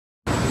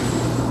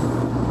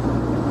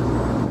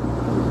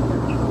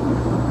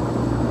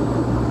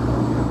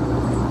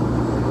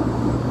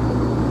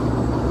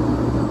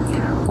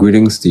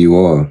Greetings to you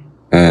all,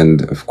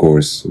 and of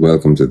course,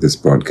 welcome to this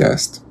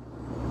broadcast.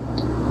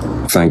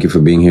 Thank you for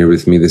being here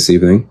with me this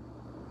evening.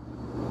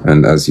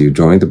 And as you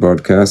join the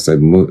broadcast, I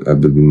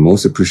would be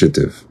most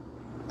appreciative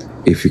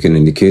if you can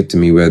indicate to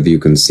me whether you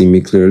can see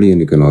me clearly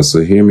and you can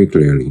also hear me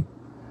clearly,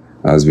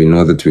 as we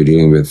know that we're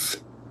dealing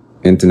with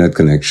internet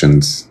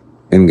connections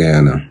in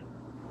Guyana.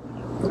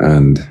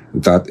 And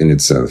that in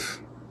itself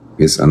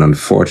is an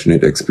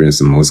unfortunate experience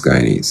in most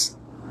Guyanese.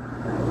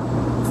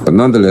 But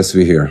nonetheless,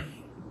 we're here.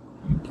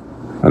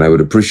 And I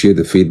would appreciate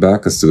the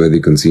feedback as to whether you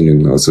can see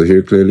and also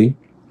hear clearly.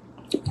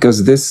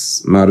 Because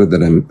this matter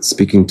that I'm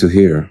speaking to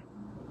here,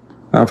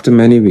 after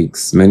many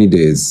weeks, many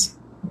days,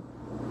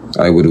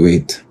 I would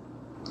wait,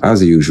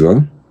 as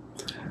usual,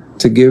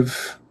 to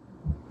give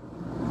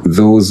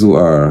those who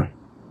are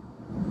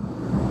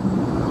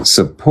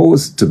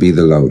supposed to be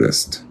the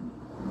loudest,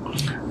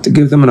 to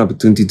give them an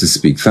opportunity to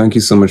speak. Thank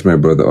you so much, my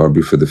brother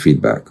Aubrey, for the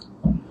feedback.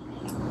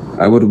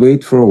 I would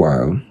wait for a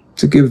while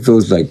to give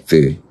those like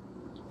the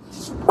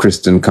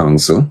Christian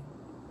Council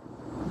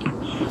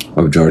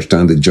of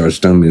Georgetown, the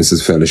Georgetown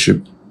Ministers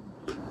Fellowship,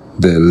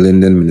 the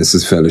Linden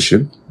Ministers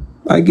Fellowship.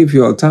 I give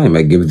you all time.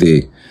 I give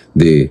the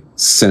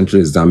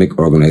Central Islamic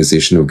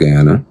Organization of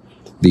Guyana,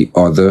 the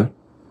other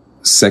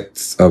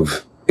sects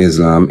of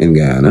Islam in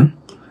Guyana.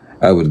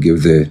 I would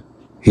give the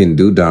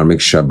Hindu Dharmic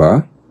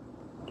Sabha.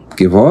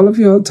 Give all of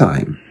you all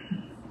time.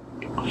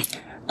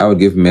 I would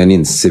give many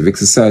in civic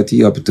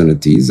society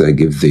opportunities. I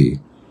give the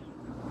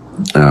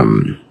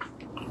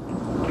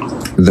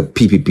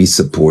PPP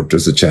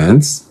supporters a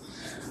chance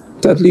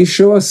to at least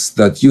show us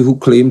that you who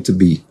claim to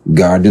be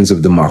guardians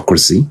of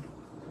democracy,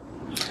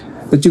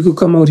 that you could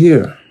come out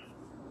here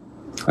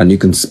and you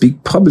can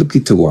speak publicly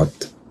to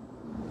what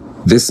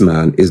this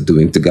man is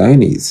doing to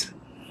Guyanese.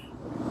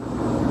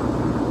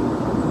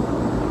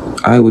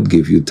 I would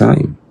give you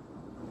time.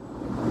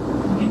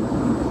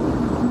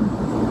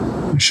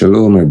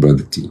 Shalom, my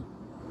brother T.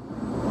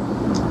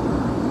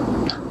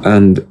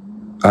 And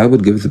I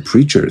would give the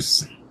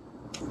preachers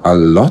a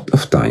lot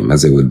of time,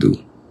 as I would do,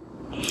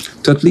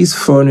 to at least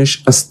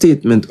furnish a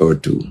statement or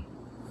two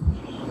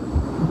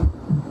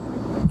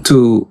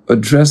to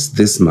address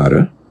this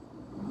matter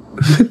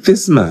with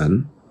this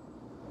man,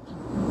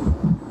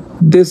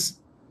 this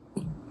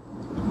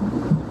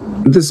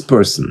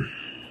person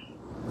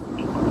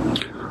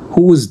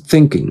who is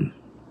thinking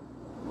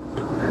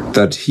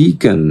that he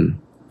can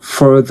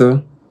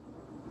further,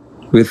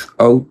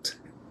 without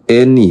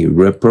any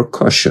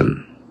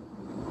repercussion,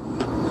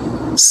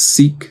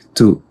 seek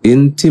to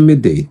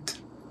intimidate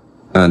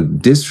and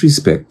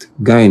disrespect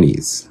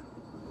Guyanese.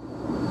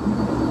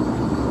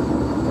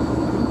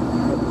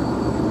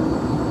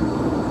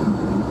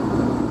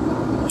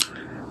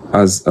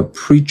 As a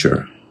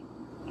preacher,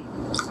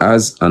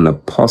 as an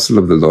apostle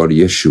of the Lord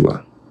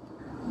Yeshua,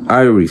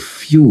 I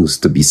refuse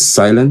to be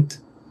silent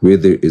where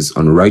there is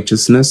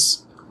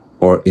unrighteousness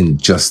or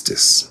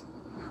injustice,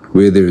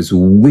 where there is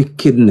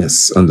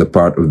wickedness on the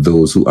part of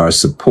those who are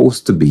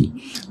supposed to be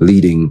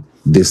leading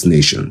this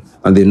nation.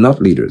 And they're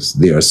not leaders,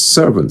 they are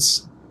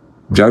servants.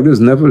 Jagdeo is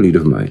never a leader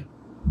of mine.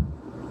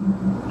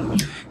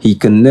 He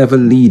can never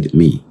lead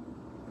me.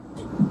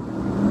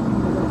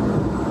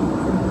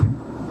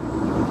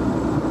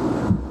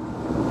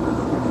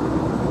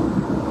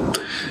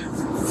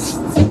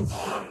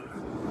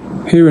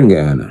 Here in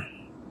Guyana,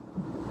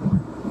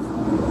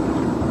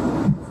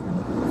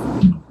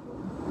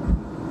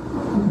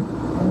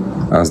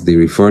 as they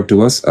refer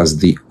to us as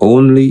the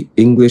only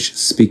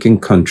English-speaking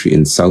country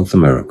in South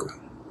America,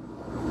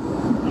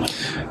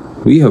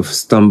 we have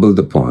stumbled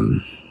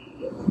upon,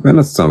 well,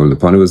 not stumbled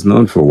upon, it was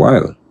known for a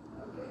while,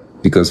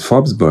 because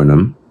Forbes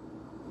Burnham,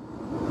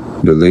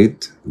 the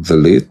late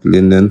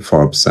Lyndon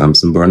Forbes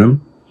Sampson Burnham,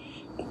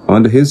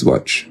 under his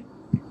watch,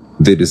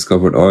 they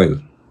discovered oil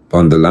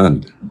on the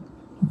land,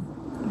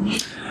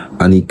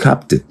 and he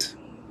capped it.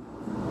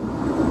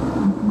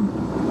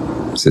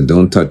 He said,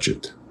 don't touch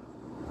it.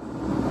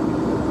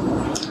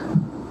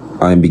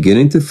 I'm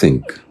beginning to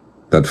think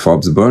that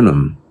Forbes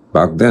Burnham,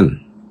 back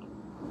then,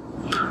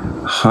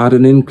 had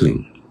an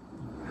inkling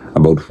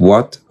about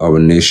what our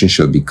nation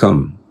shall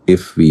become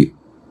if we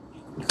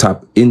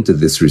tap into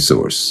this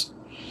resource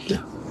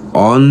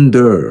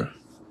under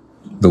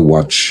the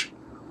watch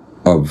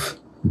of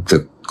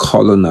the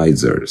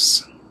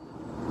colonizers.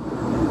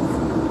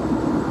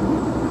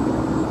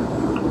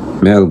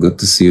 Mel, good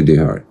to see you,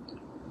 dear heart.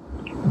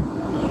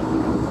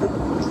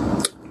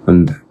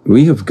 And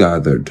we have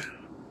gathered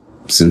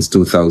since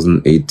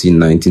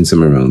 2018-19,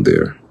 somewhere around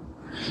there,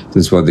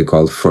 since what they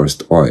call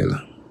first oil.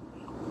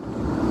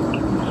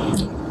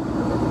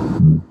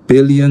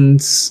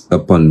 Billions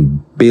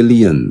upon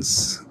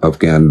billions of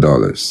Guyana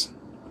dollars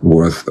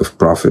worth of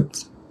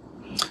profit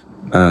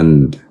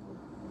and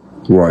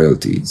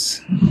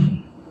royalties.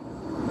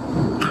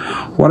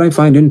 What I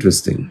find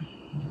interesting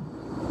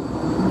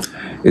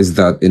is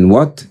that in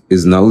what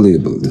is now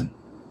labeled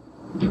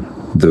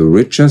the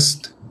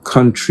richest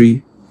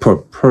country per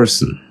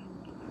person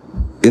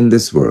in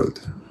this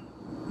world,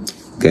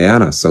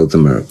 Guyana, South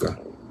America,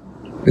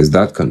 is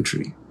that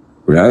country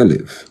where I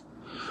live,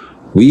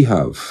 we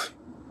have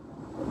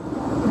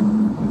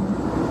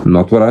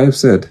not what I have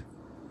said,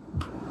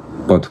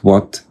 but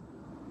what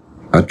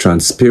a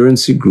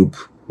transparency group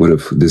would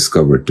have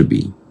discovered to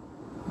be.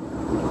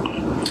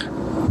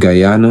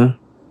 Guyana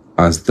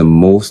as the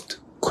most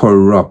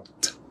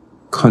corrupt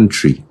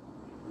country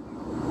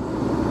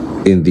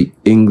in the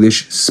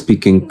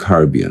English-speaking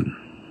Caribbean.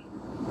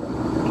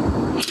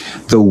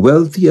 The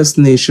wealthiest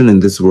nation in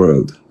this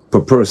world,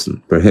 per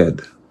person, per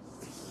head,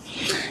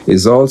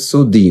 is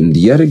also deemed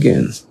yet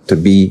again to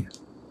be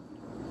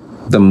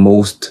the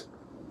most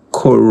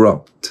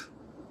corrupt.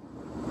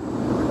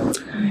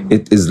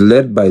 It is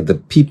led by the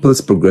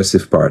People's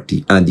Progressive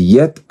Party, and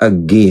yet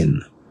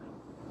again,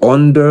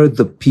 under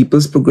the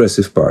People's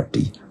Progressive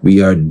Party,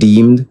 we are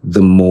deemed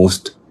the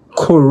most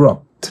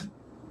corrupt.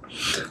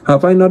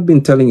 Have I not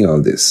been telling you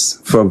all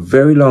this for a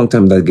very long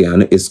time, that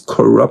Guyana is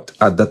corrupt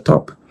at the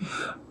top?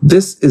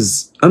 This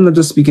is, I'm not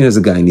just speaking as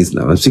a Guyanese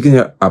now, I'm speaking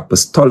here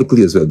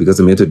apostolically as well, because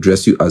I'm here to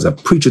address you as a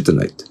preacher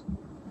tonight.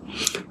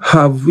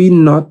 Have you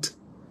not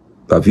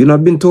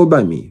been told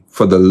by me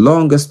for the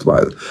longest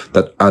while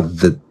that at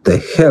the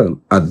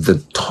helm, at the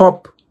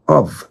top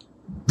of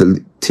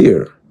the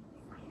tier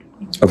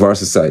of our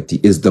society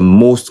is the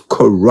most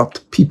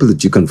corrupt people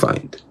that you can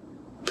find?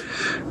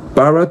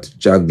 Bharat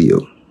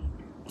Jagdeo,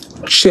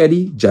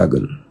 Chedi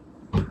Jagan,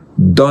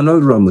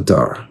 Donald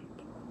Ramutar,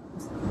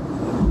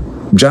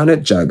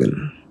 Janet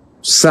Jagan,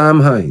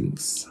 Sam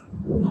Hines,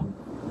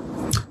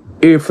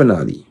 Irfan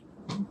Ali,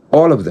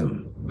 all of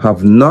them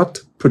have not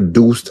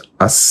produced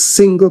a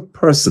single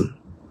person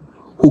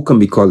who can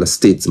be called a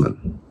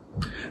statesman.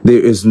 There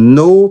is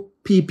no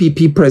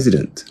PPP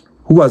president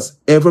who has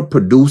ever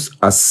produced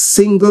a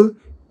single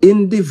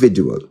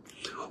individual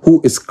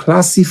who is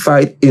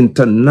classified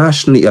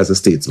internationally as a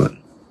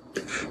statesman.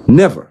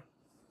 Never.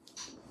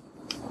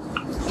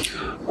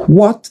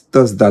 What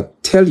does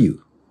that tell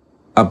you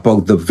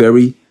about the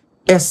very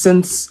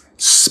essence,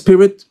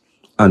 spirit,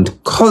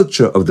 and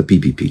culture of the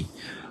PPP?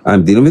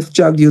 I'm dealing with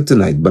Jagdeo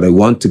tonight, but I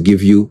want to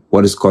give you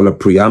what is called a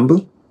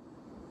preamble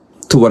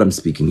to what I'm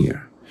speaking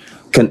here.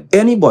 Can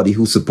anybody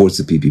who supports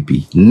the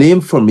PPP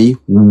name for me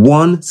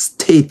one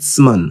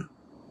statesman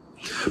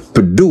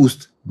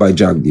produced by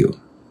Jagdeo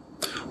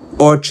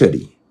or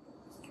Chedi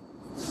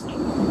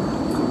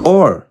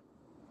or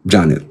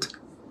Janet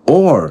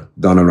or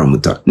Donna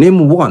Ramuta?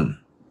 Name one.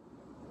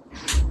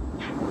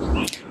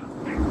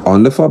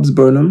 On the Forbes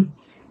Burnham,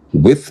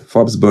 with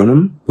Forbes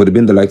Burnham, would have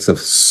been the likes of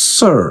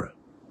Sir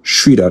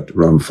Sridhar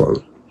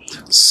Ramphal,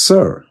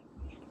 Sir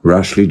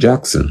Rashleigh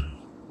Jackson.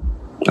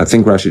 I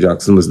think Rashleigh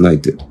Jackson was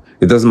knighted.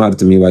 It doesn't matter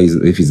to me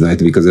if he's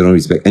knighted, because I don't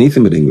respect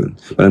anything but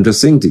England. But I'm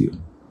just saying to you,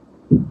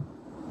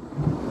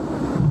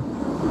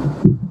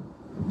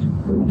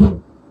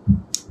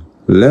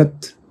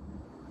 let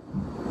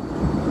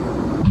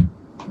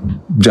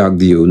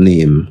Jagdeo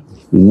name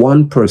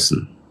one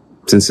person,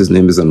 since his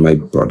name is on my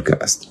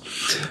broadcast.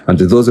 And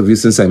to those of you,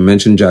 since I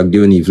mentioned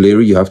Jagdeo and Eve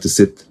Leary, you have to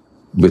sit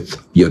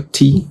with your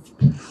tea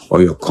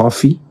or your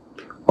coffee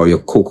or your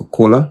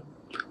Coca-Cola,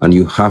 and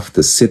you have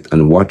to sit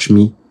and watch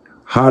me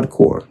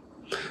hardcore,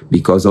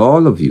 because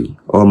all of you,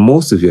 or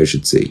most of you I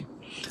should say,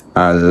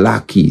 are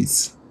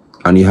lackeys,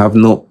 and you have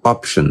no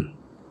option.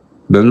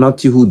 Well,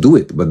 not you who do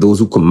it, but those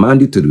who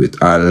command you to do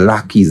it are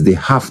lackeys. They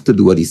have to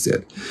do what he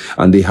said,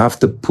 and they have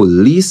to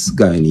police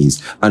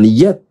Guyanese. And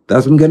yet,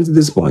 that's what I'm getting to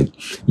this point,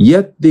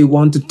 yet they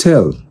want to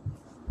tell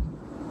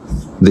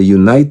the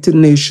United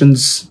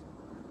Nations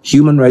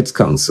Human Rights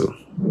Council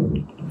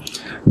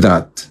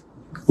that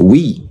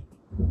we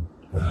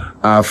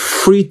are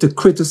free to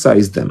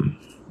criticize them.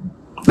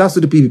 That's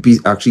what the PPP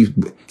actually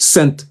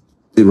sent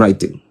in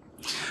writing.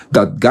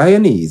 That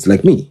Guyanese,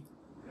 like me,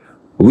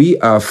 we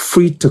are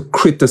free to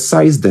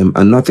criticize them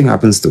and nothing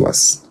happens to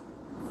us.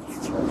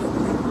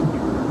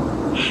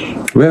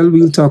 Well,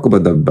 we'll talk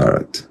about that,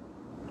 Bharat.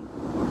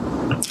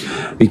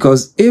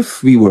 Because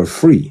if we were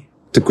free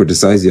to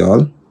criticize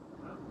y'all,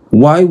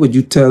 why would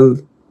you tell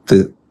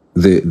the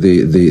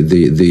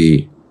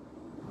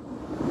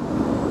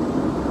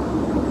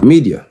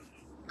media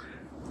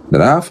that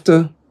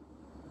after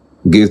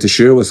Gail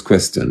Teixeira was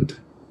questioned,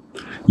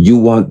 you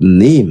want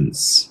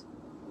names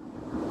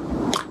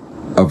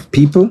of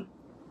people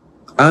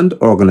and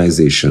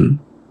organization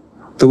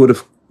that would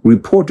have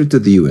reported to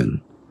the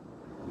UN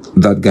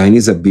that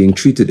Guyanese are being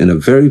treated in a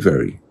very,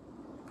 very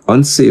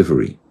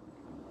unsavory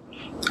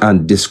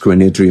and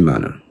discriminatory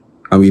manner.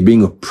 And we're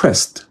being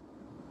oppressed.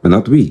 But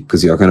not we,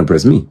 because y'all can't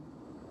oppress me.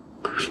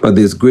 But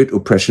there's great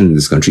oppression in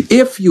this country.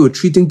 If you are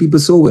treating people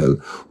so well,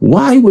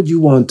 why would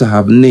you want to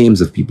have names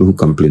of people who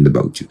complained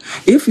about you?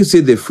 If you say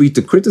they're free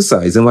to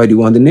criticize, then why do you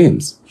want the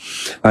names?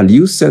 And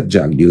you said,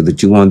 Jagdeo,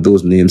 that you want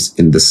those names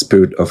in the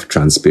spirit of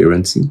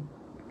transparency.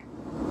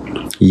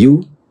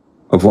 You,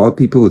 of all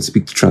people, would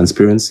speak to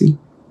transparency?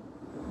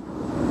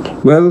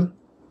 Well,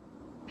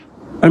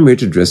 I'm here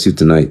to address you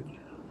tonight.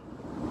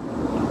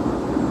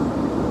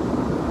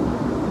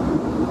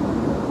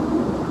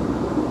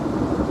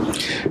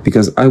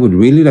 Because I would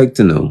really like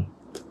to know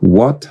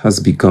what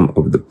has become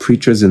of the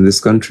preachers in this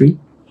country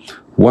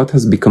What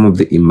has become of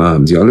the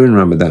imams? Y'all are in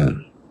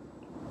Ramadan.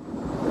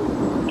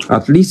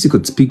 At least you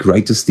could speak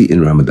righteously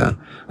in Ramadan.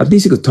 At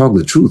least you could talk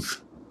the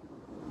truth.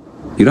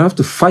 You don't have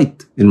to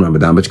fight in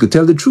Ramadan, but you could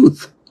tell the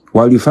truth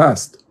while you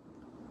fast.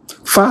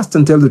 Fast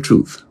and tell the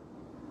truth.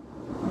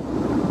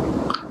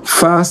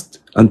 Fast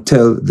and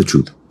tell the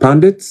truth.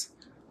 Pundits,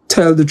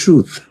 tell the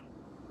truth.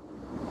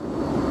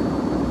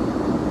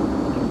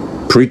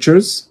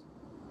 Preachers,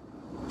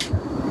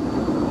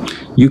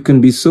 you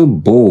can be so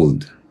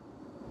bold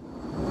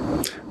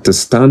to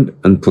stand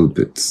in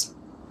pulpits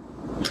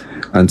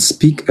and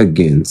speak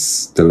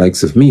against the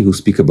likes of me who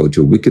speak about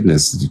your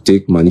wickedness. You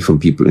take money from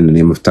people in the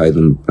name of tithe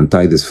and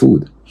tithe is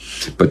food.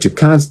 But you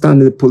can't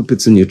stand in the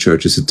pulpits in your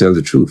churches to tell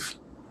the truth.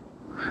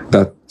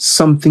 That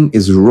something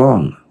is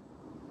wrong.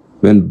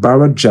 When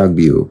Bharat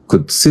Jagdeo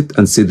could sit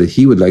and say that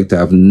he would like to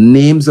have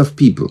names of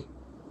people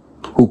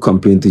who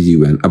complain to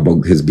UN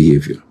about his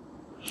behavior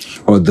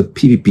or the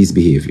PPP's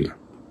behavior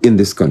in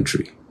this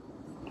country.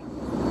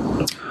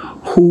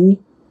 Who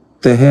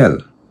the hell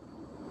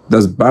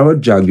does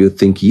Bharat Jagdeo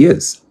think he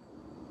is?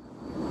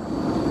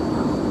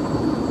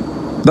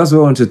 That's what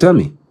I want you to tell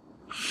me.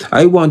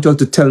 I want you all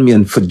to tell me,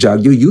 and for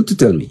Jagdeo, you to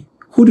tell me.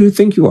 Who do you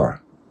think you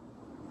are?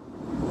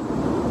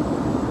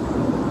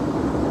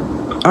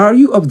 Are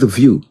you of the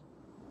view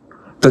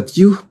that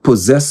you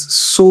possess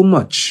so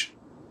much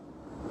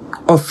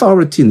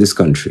authority in this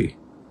country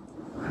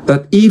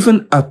that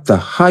even at the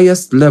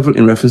highest level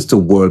in reference to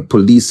world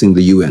policing,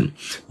 the UN,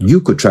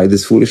 you could try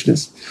this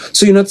foolishness?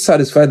 So you're not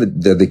satisfied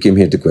that they came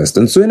here to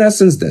question. So in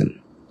essence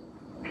then,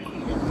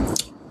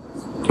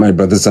 my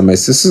brothers and my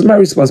sisters, my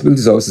responsibility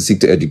is always to seek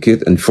to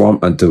educate, inform,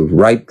 and to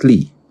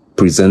rightly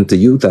present to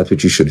you that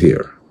which you should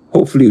hear.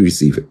 Hopefully you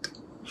receive it.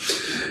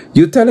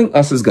 You're telling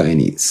us as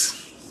Guyanese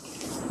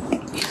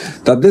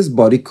that this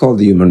body called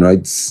the Human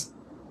Rights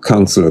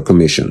Council or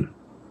Commission,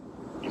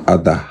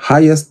 at the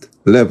highest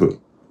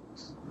level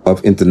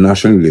of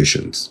international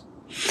relations,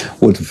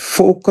 would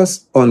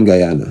focus on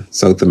Guyana,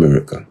 South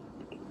America,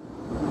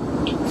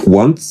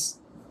 once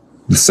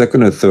the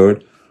second or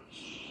third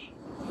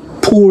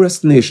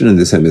poorest nation in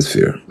this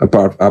hemisphere,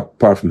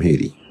 apart from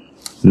Haiti.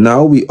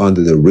 Now we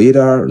under the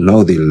radar,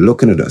 now they're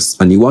looking at us.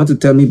 And you want to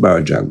tell me,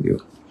 Bharat Jagdeo,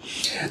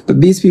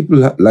 that these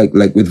people, like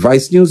with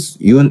Vice News,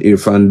 you and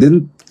Irfan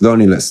didn't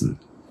learn a lesson.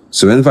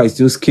 So when Vice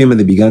News came and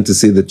they began to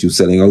say that you're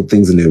selling out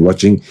things and they're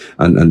watching,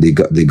 and they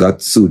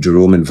got Sue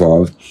Jerome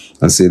involved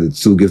and say that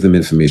Sue give them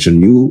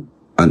information, you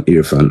and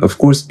Irfan, of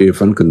course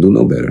Irfan can do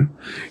no better.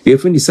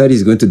 Irfan decided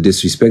he's going to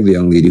disrespect the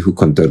young lady who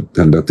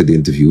conducted the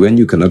interview when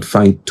you cannot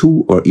find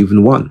two or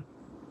even one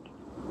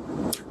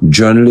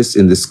journalist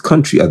in this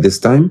country at this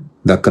time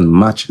that can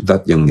match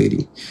that young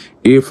lady.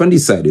 Irfan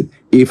decided,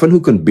 Irfan who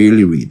can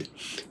barely read,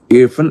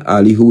 Irfan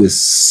Ali who is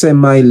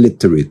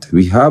semi-literate,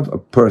 we have a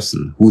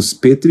person who's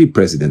paid to be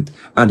president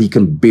and he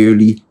can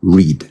barely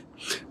read.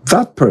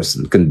 That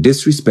person can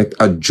disrespect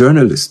a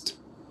journalist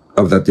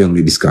of that young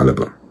lady's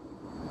caliber.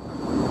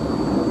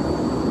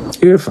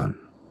 Irfan.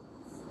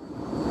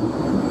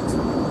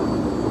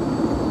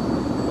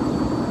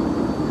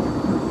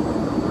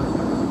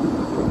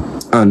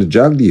 And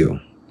Jagdeo,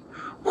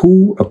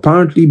 who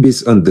apparently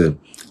based on the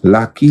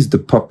lackeys, the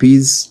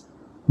puppies,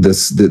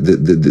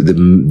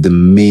 the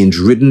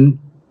mange-ridden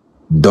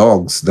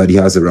dogs that he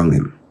has around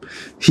him,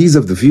 he's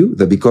of the view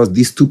that because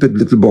these stupid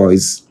little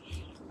boys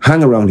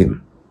hang around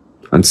him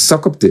and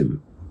suck up to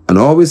him and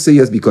always say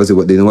yes because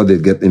they know what they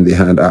get in their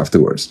hand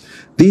afterwards,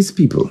 these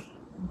people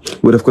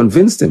would have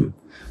convinced him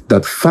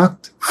that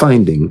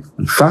fact-finding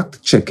and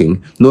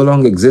fact-checking no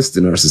longer exists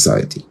in our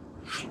society,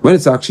 when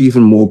it's actually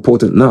even more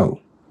potent now.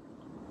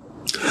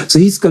 So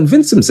he's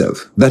convinced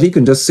himself that he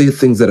can just say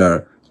things that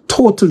are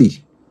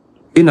totally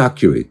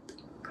inaccurate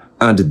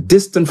and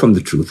distant from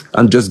the truth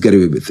and just get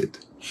away with it.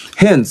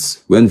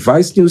 Hence, when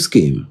Vice News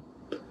came,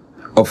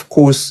 of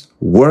course,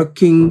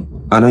 working,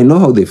 and I know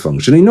how they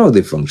function,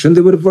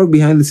 they would have worked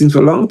behind the scenes for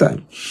a long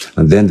time.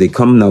 And then they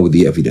come now with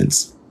the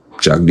evidence.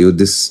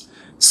 Jagdeo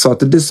sought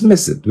to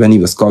dismiss it when he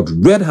was caught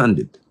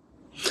red-handed.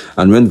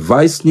 And when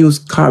Vice News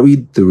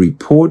carried the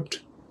report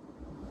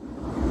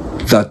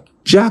that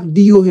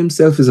Jagdeo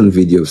himself is on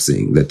video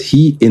saying that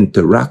he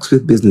interacts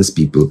with business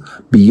people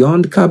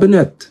beyond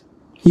cabinet.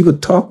 He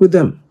would talk with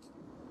them.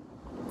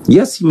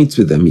 Yes, he meets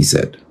with them, he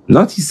said.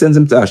 Not he sends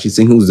them to Ashley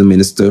Singh, who's the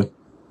minister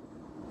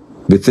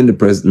within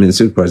the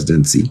Ministry of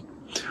Presidency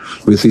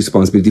with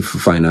responsibility for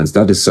finance.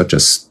 That is such a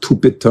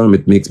stupid term.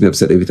 It makes me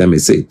upset every time I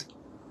say it.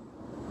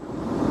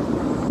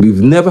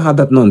 We've never had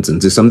that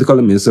nonsense. There's something called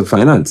a Minister of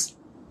Finance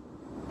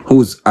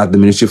who's at the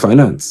Ministry of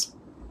Finance.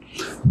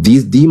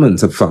 These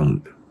demons have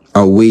found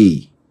a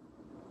way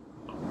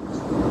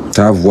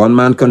to have one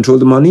man control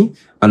the money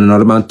and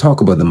another man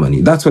talk about the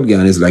money. That's what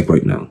Guyana is like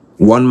right now.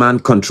 One man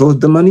controls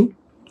the money,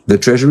 the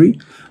treasury,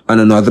 and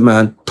another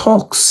man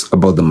talks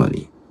about the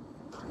money.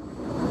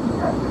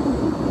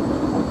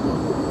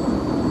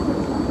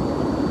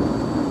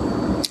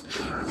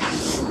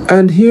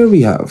 And here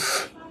we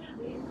have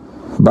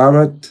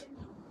Bharat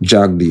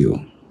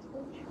Jagdeo.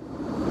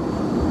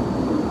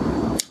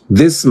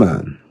 This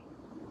man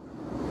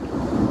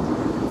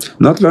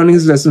not learning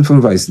his lesson from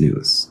Vice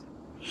News.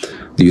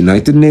 The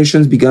United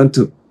Nations began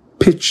to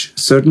pitch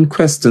certain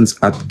questions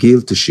at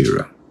Gail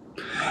Teixeira,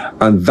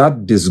 and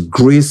that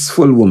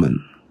disgraceful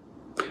woman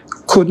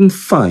couldn't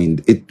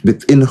find it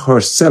within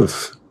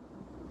herself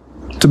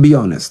to be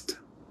honest.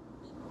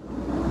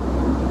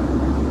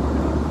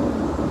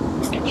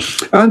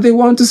 And they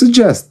want to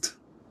suggest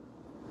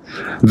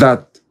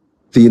that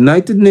the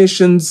United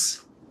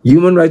Nations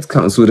Human Rights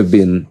Council would have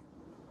been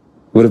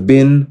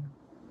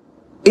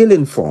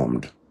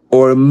ill-informed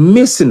or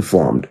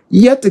misinformed.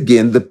 Yet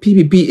again, the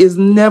PPP is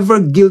never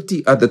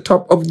guilty at the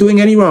top of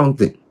doing any wrong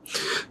thing.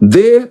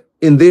 They,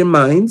 in their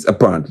minds,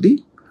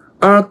 apparently,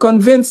 are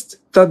convinced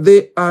that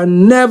they are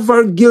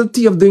never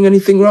guilty of doing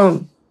anything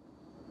wrong.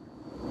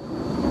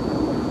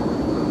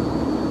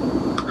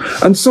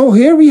 And so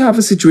here we have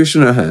a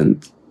situation at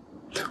hand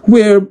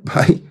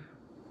whereby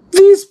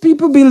these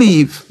people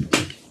believe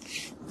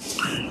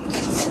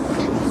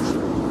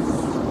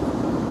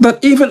that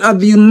even at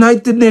the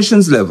United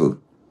Nations level,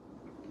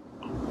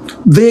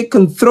 they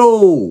can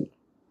throw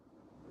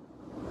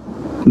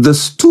the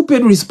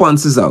stupid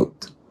responses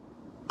out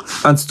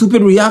and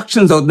stupid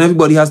reactions out, and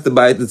everybody has to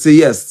buy it and say,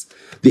 yes,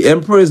 the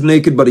emperor is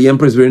naked, but the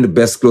emperor is wearing the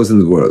best clothes in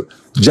the world.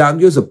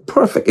 Jagdeo is a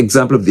perfect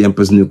example of the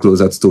emperor's new clothes,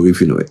 that story,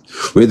 if you know it,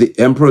 where the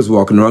emperor is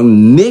walking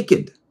around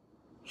naked.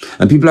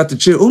 And people have to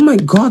cheer, oh my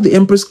God, the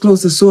emperor's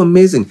clothes are so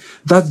amazing.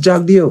 That's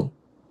Jagdeo.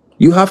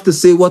 You have to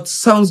say what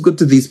sounds good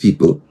to these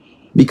people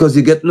because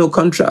you get no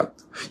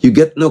contract. You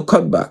get no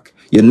cutback.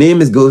 Your name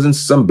goes into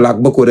some black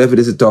book, whatever it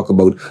is to talk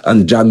about,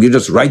 and Jagdeo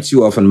just writes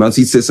you off, and once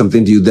he says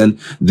something to you, then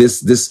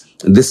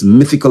this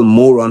mythical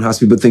moron has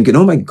people thinking,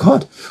 oh my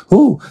God,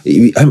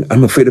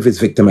 I'm afraid of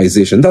his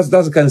victimization. That's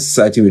the kind of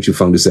society in which you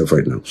found yourself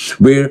right now,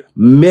 where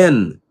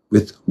men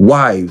with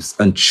wives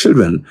and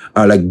children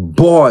are like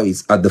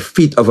boys at the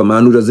feet of a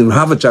man who doesn't even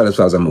have a child, as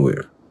far as I'm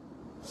aware.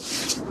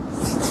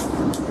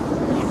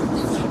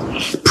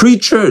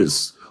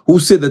 Preachers who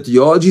say that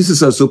y'all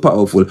Jesus are so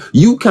powerful,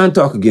 you can't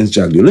talk against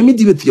Jagdeo. Let me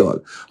deal with y'all.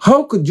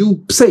 How could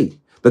you say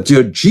that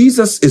your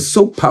Jesus is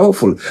so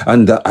powerful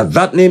and that at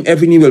that name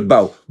every knee will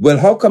bow? Well,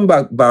 how come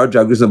Bar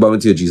Jagdeo is not bowing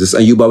to your Jesus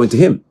and you bowing to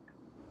him?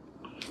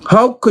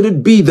 How could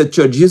it be that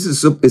your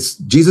Jesus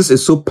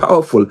is so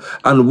powerful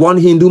and one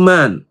Hindu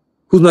man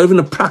who's not even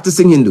a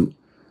practicing Hindu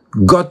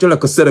got you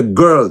like a set of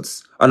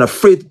girls and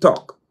afraid to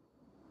talk?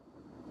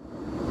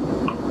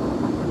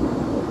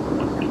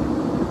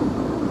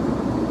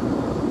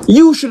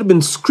 You should have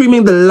been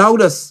screaming the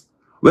loudest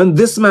when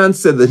this man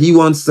said that he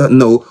wants to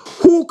know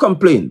who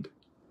complained.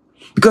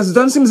 Because it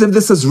doesn't seem as if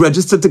this has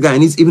registered to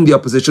Guyanese, even the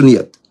opposition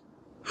yet.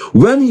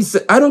 When he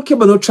said, I don't care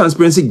about no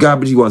transparency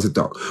garbage he wants to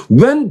talk.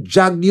 When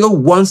Jagdeo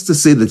wants to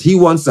say that he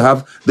wants to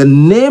have the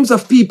names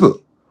of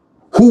people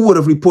who would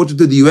have reported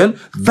to the UN,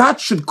 that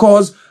should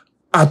cause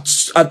a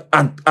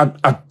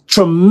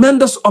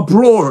tremendous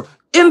uproar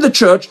in the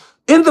church,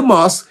 in the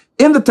mosque,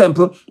 in the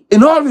temple,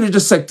 in all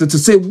religious sectors to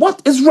say,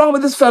 what is wrong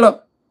with this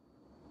fella?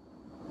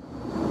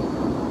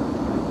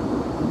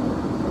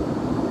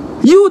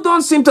 You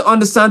don't seem to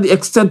understand the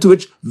extent to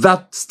which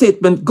that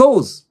statement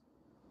goes.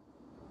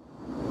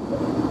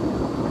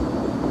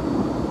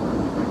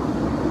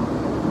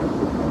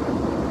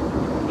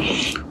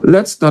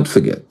 Let's not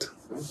forget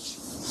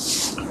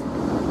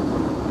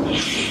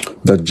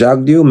that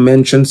Jagdeo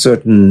mentioned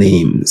certain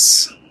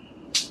names.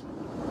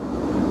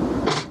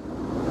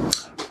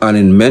 And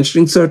in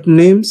mentioning certain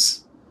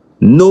names,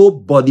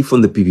 nobody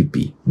from the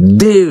PPP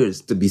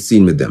dares to be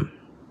seen with them.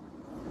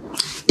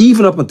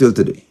 Even up until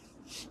today.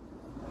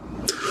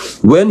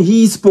 When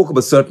he spoke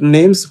about certain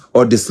names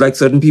or disliked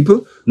certain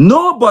people,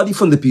 nobody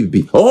from the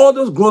PPP, all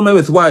those grown men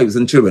with wives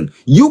and children,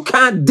 you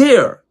can't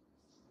dare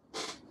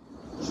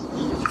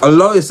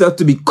allow yourself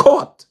to be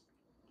caught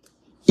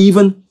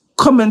even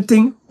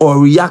commenting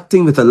or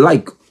reacting with a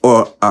like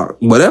or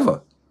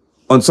whatever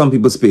on some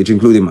people's page,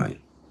 including mine.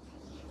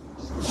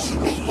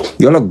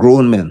 You're all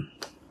grown men.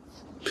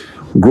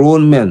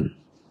 Grown men.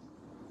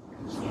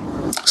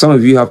 Some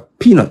of you have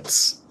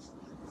peanuts,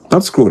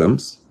 not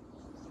scrotums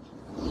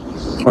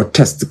or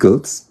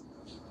testicles.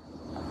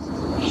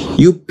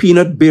 You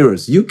peanut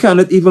bearers, you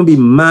cannot even be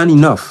man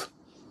enough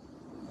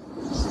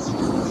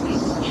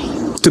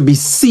to be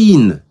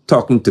seen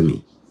talking to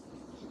me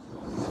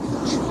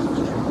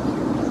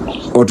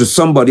or to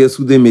somebody else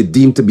who they may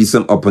deem to be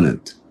some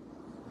opponent.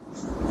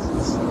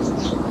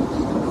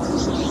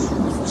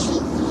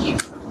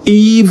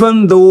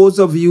 Even those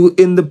of you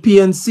in the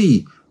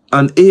PNC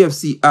and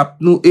AFC,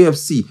 APNU,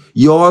 AFC,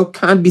 y'all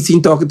can't be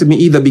seen talking to me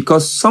either,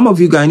 because some of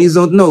you Guyanese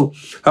don't know,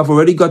 have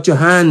already got your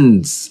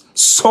hands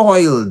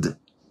soiled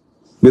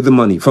with the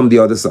money from the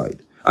other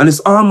side. And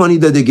it's our money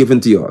that they're giving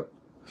to y'all.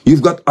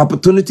 You've got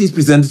opportunities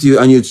presented to you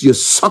and you're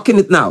sucking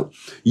it now.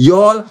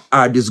 Y'all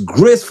are a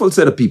disgraceful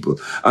set of people.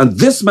 And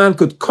this man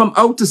could come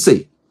out to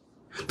say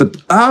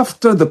that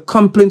after the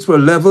complaints were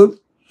leveled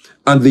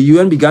and the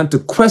UN began to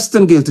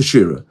question Gail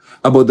Teixeira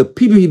about the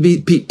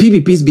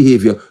PPP's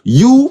behavior,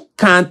 you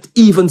can't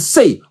even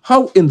say,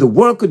 how in the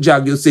world could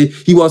Jagdeo say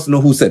he wants to know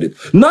who said it?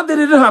 Not that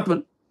it didn't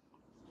happen.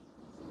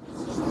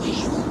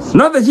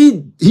 Not that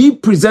he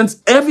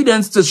presents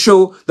evidence to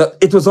show that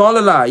it was all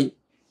a lie.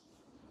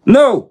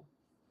 No.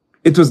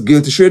 It was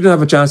guilty. She didn't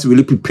have a chance to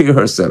really prepare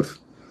herself.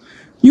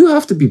 You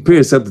have to prepare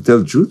yourself to tell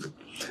the truth.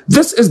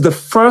 This is the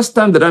first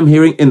time that I'm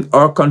hearing in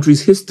our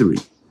country's history,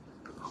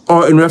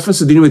 or in reference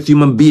to dealing with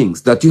human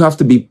beings, that you have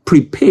to be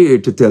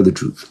prepared to tell the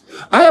truth.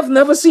 I have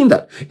never seen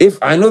that. If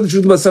I know the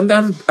truth about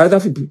something, I'd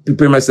have to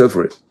prepare myself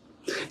for it.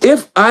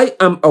 If I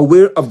am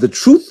aware of the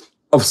truth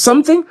of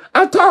something,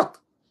 I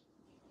talk.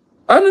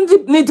 I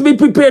don't need to be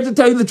prepared to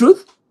tell you the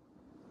truth.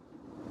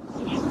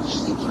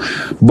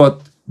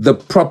 But the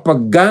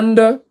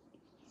propaganda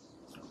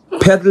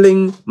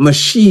peddling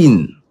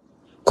machine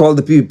called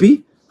the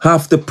PPP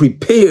have to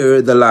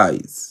prepare the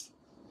lies.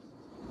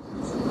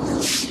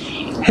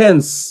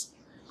 Hence,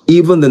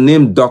 even the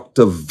name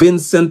Dr.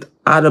 Vincent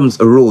Adams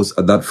arose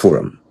at that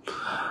forum.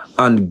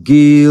 And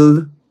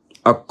Gail,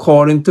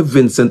 according to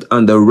Vincent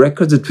and the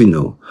records that we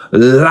know,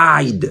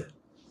 lied.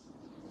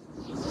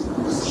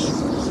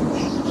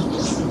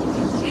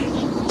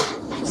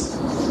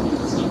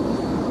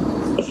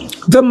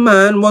 The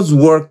man was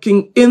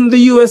working in the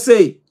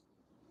USA.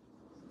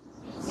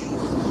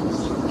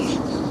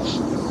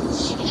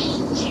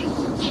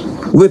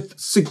 With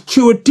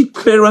security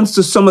clearance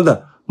to some of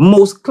the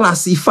most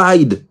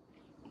classified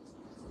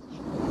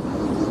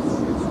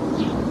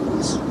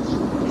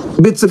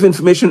bits of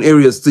information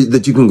areas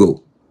that you can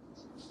go.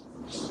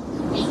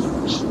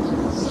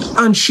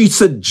 And she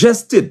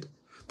suggested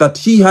that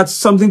he had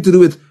something to do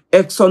with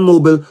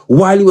ExxonMobil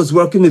while he was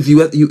working with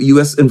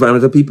US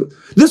environmental people.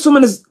 This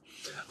woman is,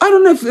 I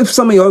don't know if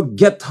some of y'all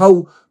get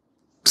how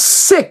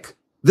sick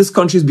this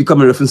country has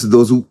become in reference to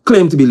those who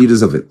claim to be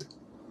leaders of it.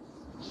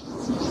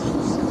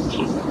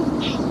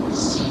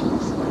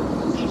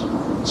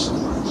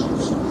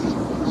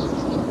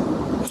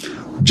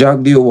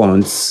 Jagdeo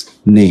wants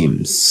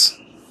names.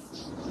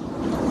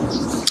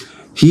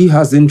 He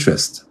has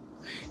interest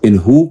in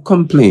who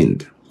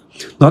complained,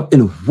 not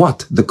in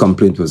what the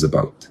complaint was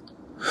about.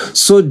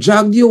 So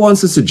Jagdeo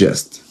wants to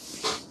suggest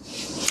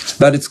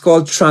that it's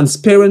called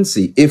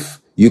transparency if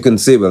you can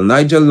say, well,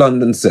 Nigel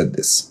London said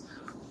this,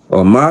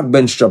 or Mark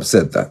Benstrop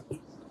said that,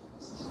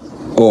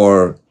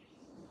 or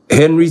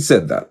Henry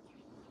said that,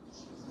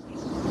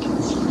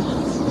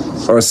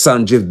 or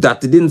Sanjeev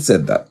Dattadin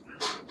said that,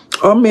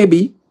 or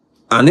maybe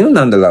Anil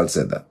Nandalal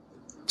said that.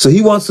 So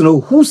he wants to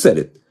know who said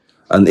it.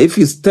 And if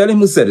he's telling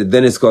who said it,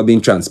 then it's called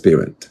being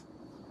transparent.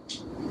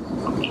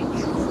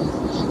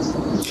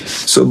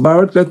 So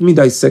Barrett, let me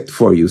dissect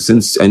for you,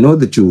 since I know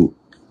that you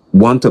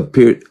want to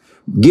appear,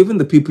 given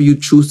the people you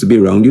choose to be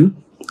around you,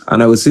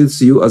 and I will say this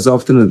to you as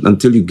often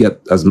until you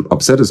get as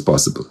upset as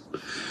possible.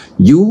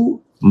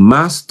 You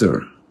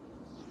master,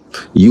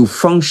 you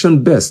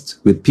function best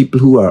with people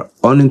who are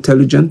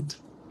unintelligent,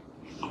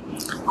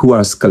 who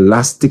are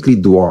scholastically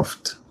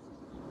dwarfed,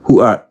 who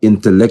are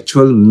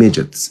intellectual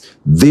midgets.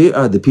 They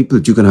are the people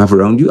that you can have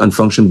around you and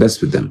function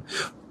best with them.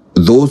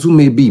 Those who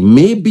may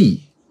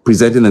be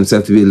presenting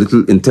themselves to be a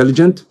little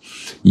intelligent,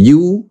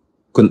 you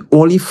can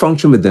only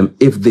function with them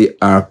if they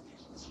are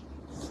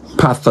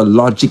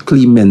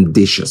pathologically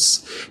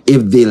mendacious,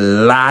 if they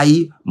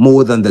lie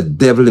more than the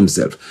devil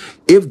himself,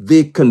 if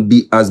they can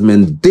be as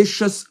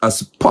mendacious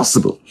as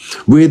possible,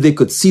 where they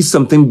could see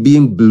something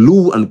being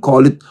blue and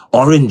call it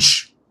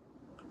orange,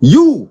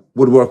 you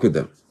would work with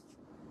them.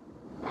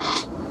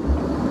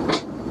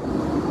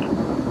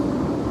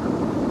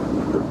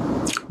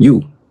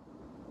 You.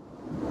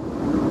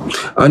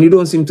 And you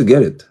don't seem to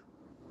get it.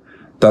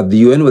 That the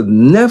UN would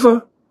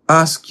never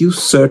ask you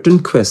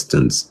certain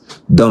questions.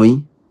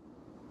 Dummy.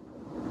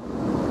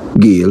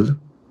 Gail.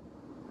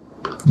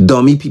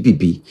 Dummy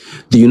PPP.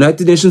 The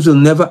United Nations will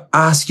never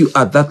ask you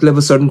at that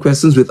level certain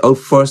questions without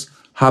first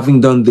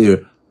having done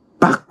their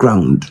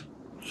background,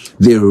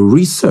 their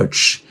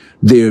research,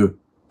 their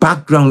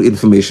background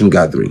information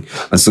gathering.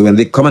 And so when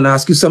they come and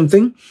ask you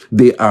something,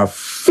 they are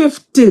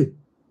 50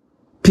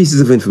 pieces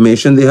of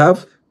information they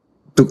have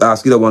to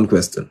ask you that one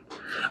question.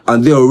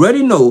 And they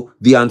already know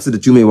the answer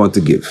that you may want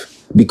to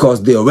give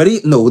because they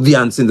already know the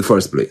answer in the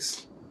first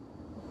place.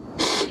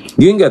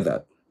 You can get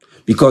that.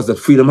 Because at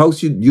Freedom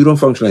House, you don't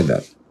function like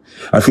that.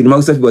 At Freedom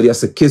House, everybody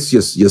has to kiss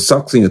your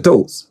socks and your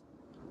toes.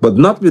 But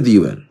not with the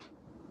UN.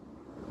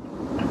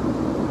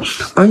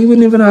 And you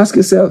wouldn't even ask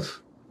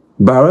yourself,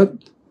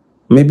 Barrett,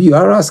 maybe you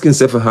are asking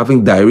yourself for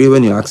having diarrhea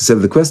when you ask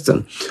yourself the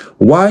question,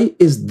 why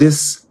is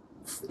this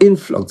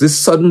influx, this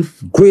sudden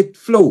great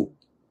flow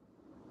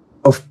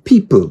of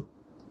people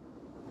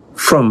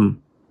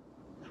from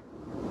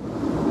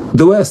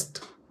the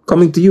West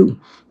coming to you?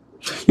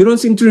 You don't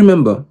seem to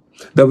remember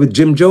that with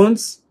Jim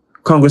Jones,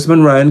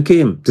 Congressman Ryan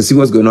came to see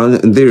what's going on,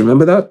 and they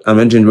remember that? And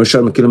when General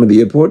Sharma killed him at the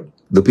airport,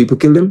 the people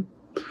killed him?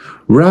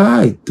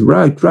 Right.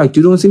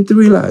 You don't seem to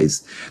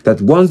realize that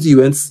once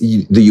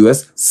the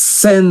US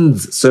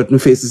sends certain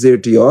faces here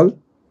to y'all,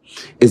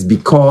 it's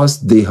because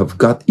they have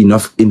got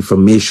enough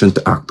information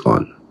to act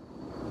on.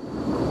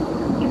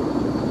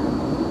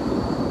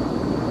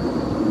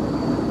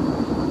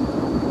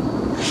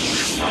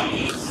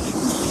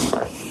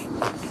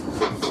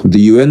 The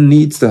UN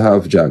needs to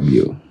have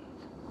Jagdeo.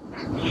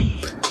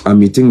 a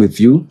meeting with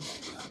you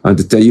and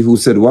to tell you who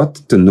said what,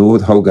 to know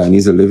how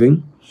Guyanese are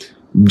living.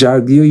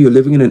 Jagdeo, you're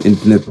living in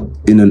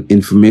an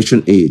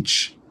information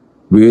age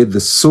where the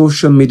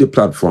social media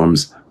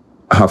platforms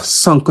have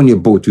sunk on your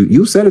boat.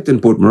 You said it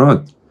in Port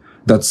Morant,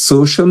 that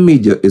social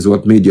media is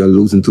what made you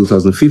lose in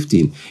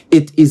 2015.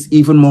 It is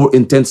even more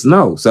intense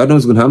now. So I don't know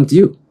what's going to happen to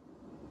you.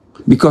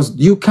 Because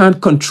you can't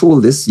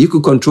control this. You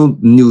could control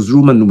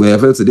newsroom and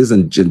wherever else it is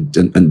and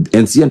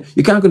NCN.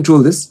 You can't control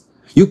this.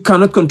 You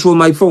cannot control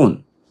my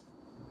phone.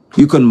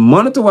 You can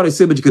monitor what I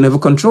say, but you can never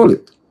control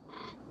it.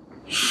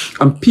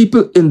 And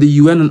people in the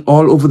UN and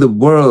all over the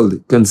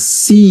world can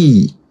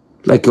see,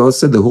 like you all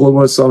said, the whole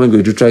world saw when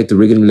you tried to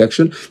rig an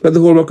election, but the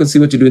whole world can see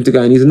what you're doing to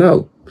Guyanese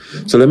now.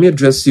 So let me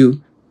address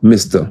you,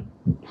 Mister.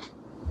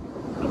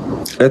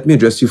 Let me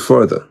address you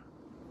further.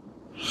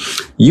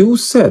 You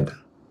said,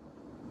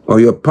 or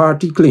your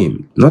party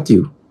claimed, not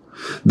you,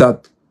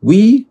 that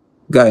we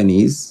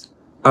Guyanese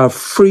are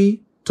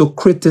free to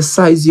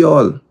criticize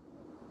y'all.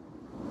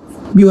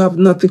 You have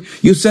nothing.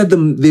 You said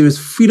there is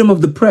freedom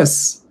of the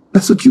press.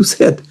 That's what you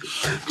said.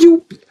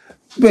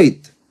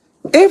 Wait.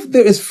 If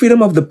there is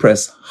freedom of the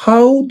press,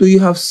 how do you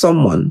have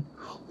someone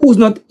who's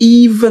not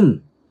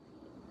even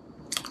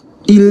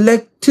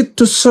elected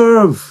to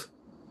serve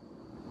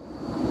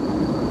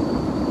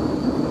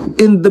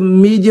in the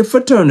media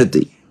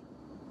fraternity,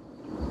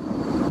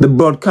 the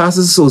Broadcasters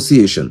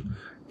Association?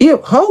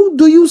 How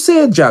do you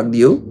say,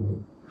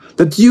 Jagdeo,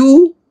 that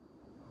you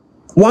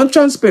want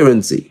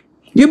transparency?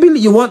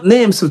 You want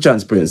names for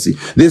transparency.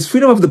 There's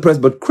freedom of the press,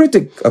 but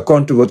critic,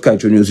 according to what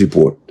Kaito News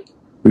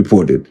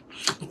reported,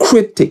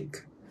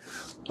 critic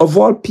of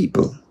all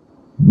people,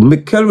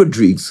 Mikel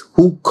Rodriguez,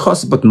 who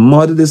cuss but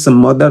mother this and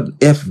mother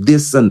F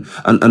this and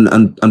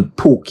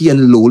pokey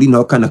and lowly and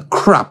all kind of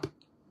crap.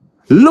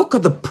 Look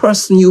at the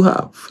person you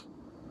have.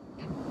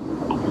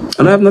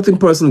 And I have nothing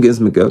personal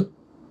against Mikel,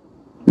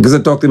 because I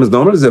talk to him as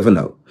normal as ever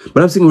now.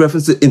 But I'm saying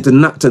reference to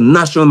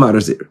international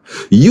matters here.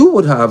 You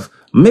would have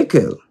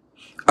Mikel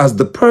as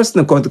the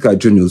person, according to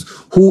Kaito News,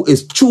 who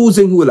is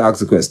choosing who will ask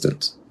the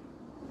questions.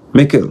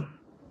 Mikel.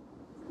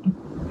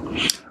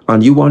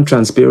 And you want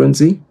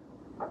transparency?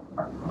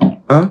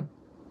 Huh?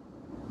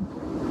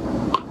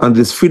 And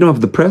there's freedom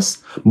of the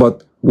press,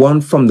 but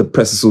one from the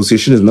Press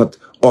Association is not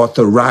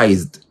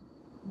authorized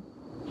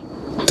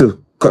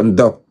to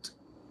conduct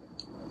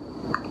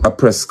a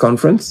press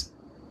conference?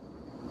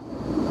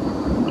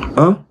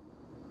 Huh?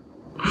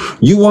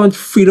 You want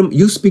freedom,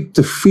 you speak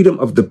to freedom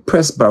of the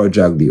press, Barra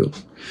Jagdeo.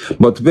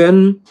 But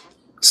when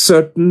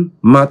certain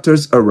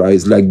matters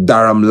arise, like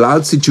Dharam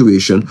Lal's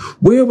situation,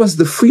 where was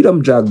the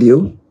freedom,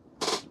 Jagdeo?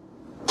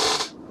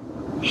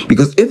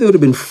 Because if there would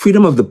have been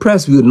freedom of the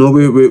press, we would know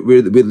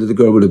where the little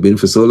girl would have been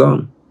for so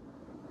long.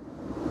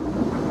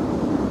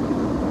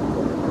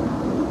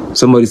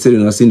 Somebody said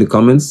you're not seeing the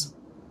comments.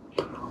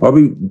 Or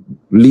we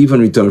leave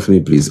and return for me,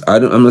 please.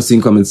 I'm not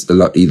seeing comments a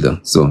lot either,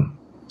 so.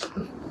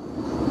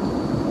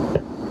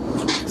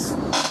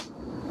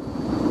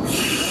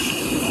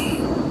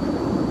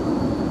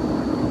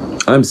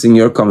 I'm seeing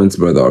your comments,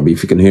 Brother Arby.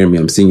 If you can hear me,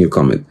 I'm seeing your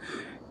comment.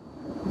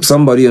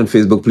 Somebody on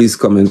Facebook, please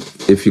comment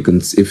if you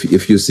can,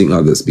 if you're seeing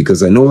others,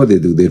 because I know what they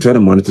do. They try to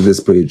monitor this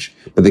page,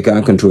 but they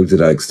can't control it to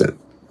that extent.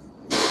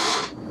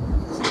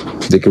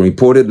 They can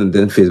report it, and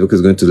then Facebook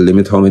is going to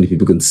limit how many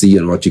people can see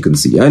and what you can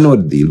see. I know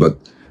the deal, but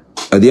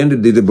at the end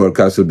of the day, the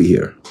broadcast will be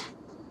here.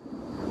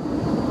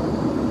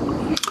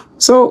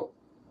 So,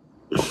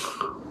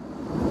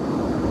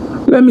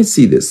 let me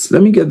see this.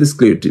 Let me get this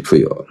clear for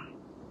you all.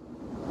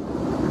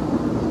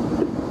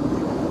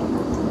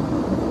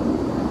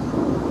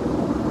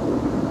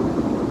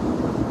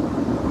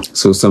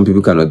 So some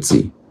people cannot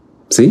see.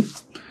 See?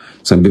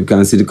 Some people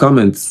can't see the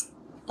comments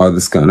or the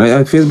scan.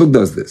 Facebook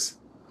does this.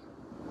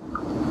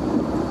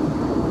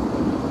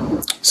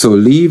 So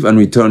leave and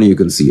return and you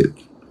can see it.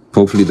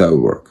 Hopefully that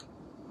will work.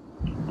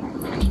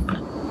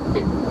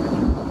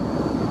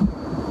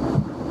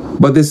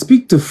 But they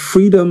speak to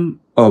freedom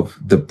of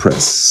the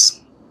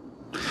press.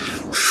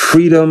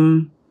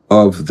 Freedom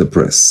of the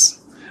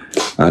press.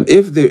 And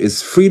if there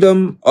is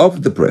freedom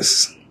of the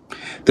press,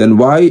 then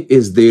why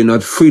is there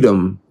not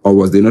freedom, or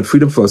was there not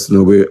freedom for us to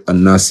know where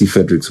Anasi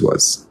Fredericks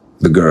was,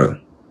 the girl?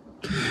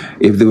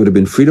 If there would have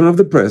been freedom of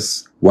the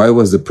press, why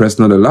was the press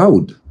not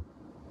allowed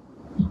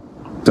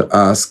to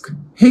ask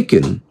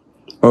Hicken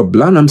or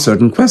Blanham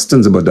certain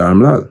questions about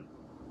Dharam Lal?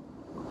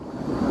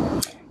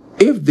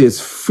 If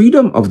there's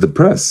freedom of the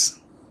press,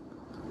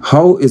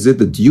 how is it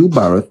that you,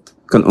 Barrett,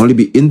 can only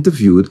be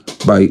interviewed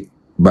by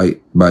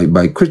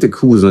critic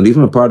who is not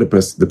even a part of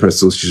the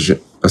press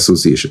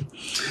association?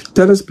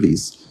 Tell us,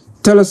 please.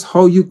 Tell us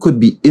how you could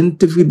be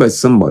interviewed by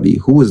somebody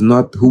who was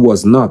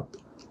not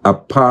a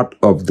part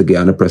of the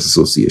Guyana Press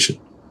Association.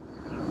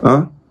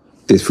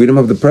 There's freedom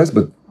of the press,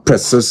 but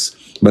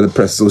the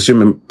press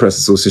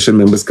association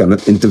members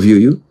cannot interview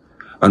you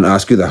and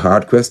ask you the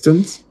hard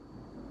questions.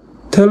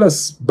 Tell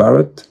us,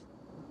 Barrett.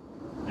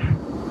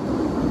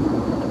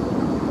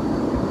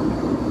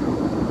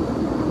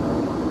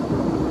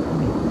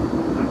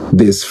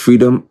 There's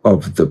freedom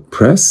of the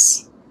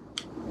press,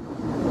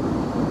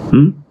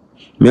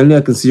 Melanie,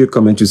 I can see your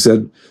comment. You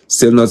said,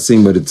 still not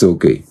seeing, but it's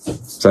okay.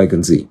 So I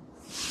can see.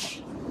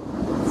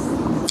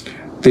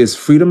 There's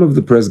freedom of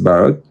the press,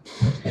 Barrett,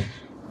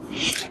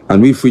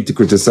 and we're free to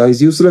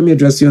criticize you. So let me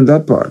address you on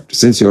that part.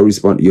 Since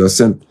you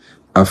sent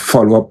a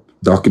follow-up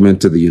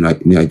document to the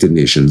United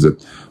Nations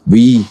that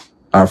we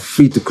are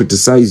free to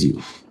criticize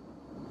you,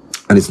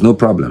 and it's no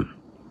problem.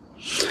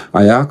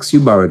 I ask you,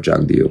 Barrett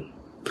Jagdeo,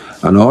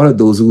 and all of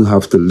those who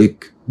have to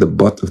lick the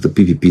butt of the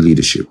PPP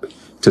leadership,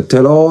 to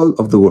tell all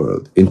of the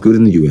world,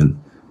 including the UN,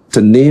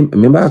 to name,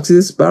 remember I asked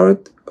this,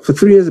 Barrett? For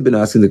 3 years I've been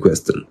asking the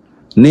question.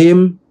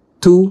 Name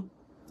 2,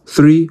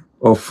 3,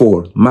 or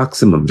 4,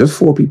 maximum, just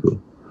 4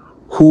 people,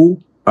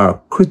 who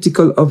are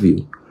critical of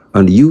you,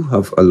 and you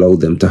have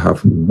allowed them to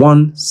have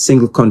one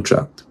single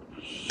contract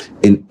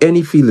in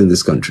any field in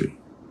this country,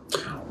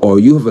 or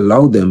you have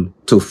allowed them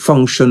to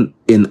function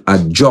in a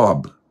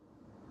job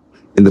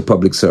in the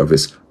public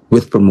service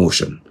with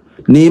promotion.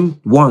 Name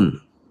 1,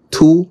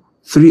 2,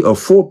 3, or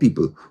 4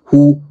 people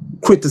who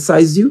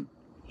criticize you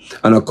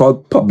and are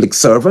called public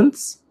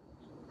servants,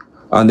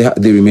 and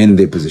they remain in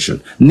their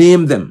position.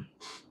 Name them.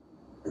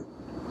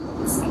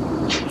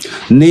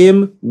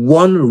 Name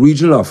 1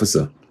 regional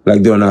officer,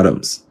 like Don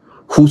Adams,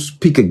 who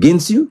speak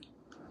against you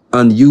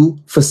and you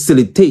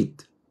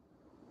facilitate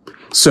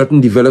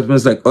certain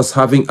developments, like us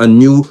having a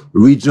new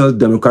regional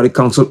Democratic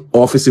Council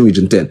office in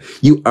Region 10.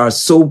 You are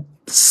so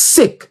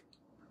sick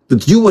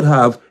that you would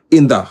have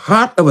in the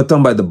heart of a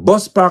town by the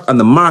bus park and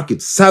the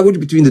market, sandwiched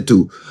between the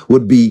two,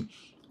 would be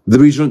the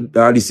regional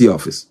RDC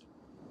office.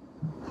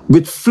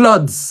 With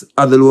floods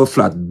at the lower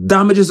flat,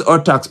 damages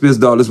our taxpayers'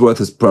 dollars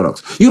worth as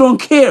products. You don't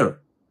care.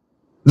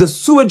 The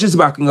sewage is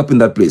backing up in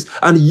that place.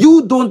 And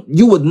you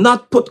would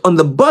not put on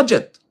the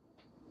budget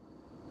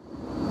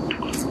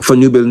for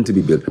new building to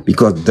be built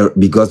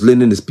because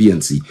Linden is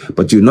PNC.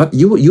 But you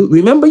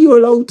remember you're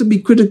allowed to be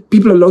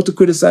people are allowed to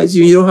criticize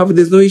you.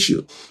 There's no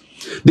issue.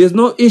 There's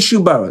no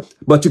issue, Barrett,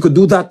 but you could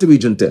do that to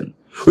Region 10.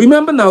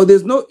 Remember now,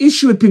 there's no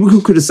issue with people who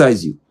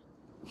criticize you.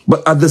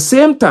 But at the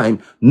same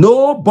time,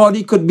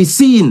 nobody could be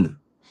seen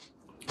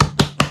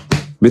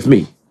with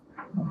me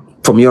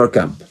from your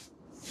camp.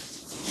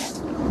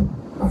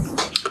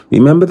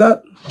 Remember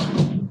that?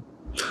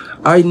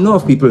 I know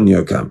of people in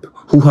your camp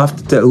who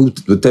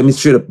tell me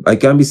straight up, I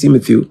can't be seen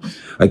with you.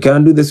 I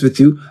can't do this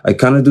with you. I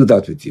cannot do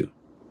that with you.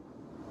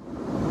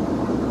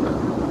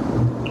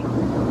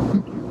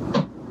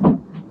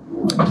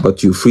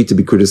 But you're free to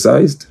be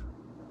criticized.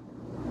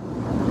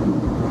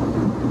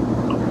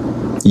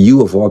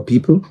 You of all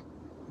people.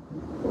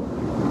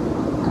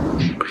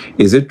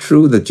 Is it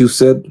true that you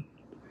said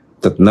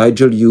that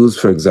Nigel Hughes,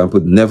 for example,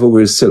 never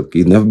wears silk?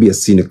 He'd never be a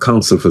senior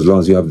counsel for as long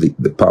as you have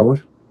the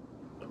power?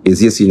 Is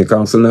he a senior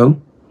counsel now?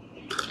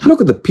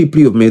 Look at the people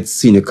you have made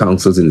senior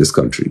counsels in this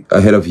country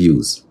ahead of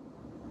Hughes.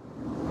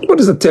 What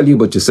does that tell you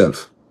about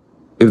yourself,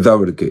 if that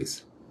were the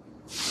case?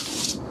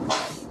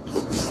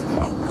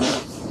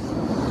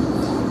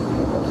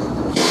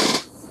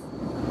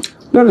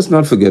 Let us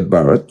not forget,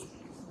 Barrett,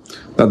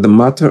 that the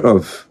matter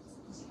of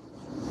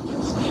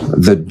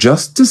the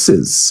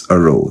justices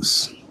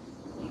arose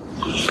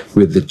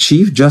with the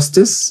Chief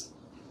Justice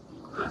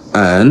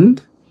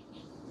and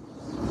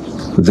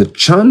the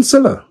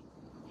Chancellor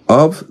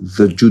of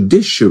the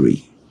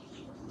Judiciary.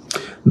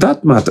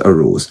 That matter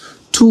arose.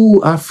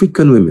 2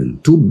 African women,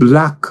 2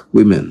 black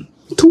women,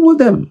 2 of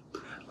them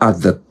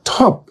at the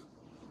top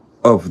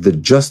of the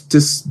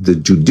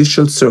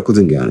judicial circles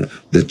in Ghana,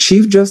 the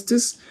Chief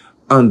Justice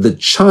and the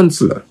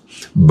Chancellor.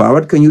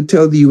 Barrett, can you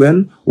tell the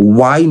UN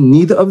why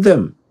neither of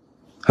them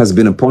has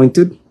been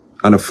appointed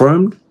and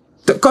affirmed?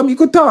 Come, you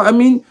could talk. I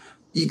mean,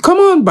 come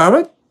on,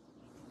 Barrett.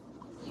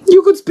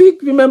 You could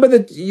speak. Remember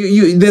that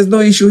there's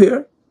no issue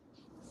here.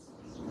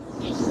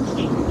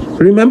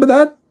 Remember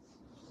that?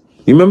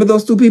 Remember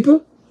those 2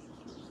 people?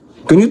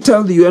 Can you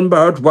tell the UN,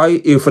 Barrett, why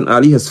Irfan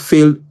Ali has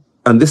failed,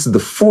 and this is the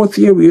 4th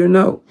year we are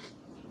now,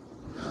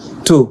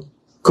 to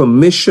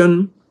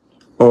commission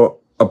or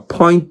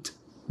appoint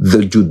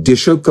the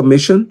Judicial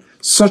Commission,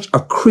 such a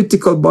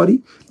critical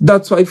body?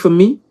 That's why, for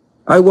me,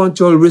 I want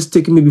you all risk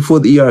taking me before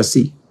the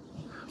ERC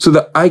so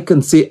that I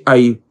can say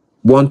I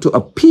want to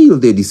appeal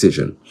their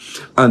decision.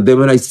 And then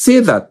when I say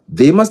that,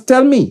 they must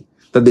tell me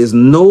that there's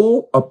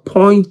no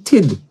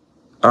appointed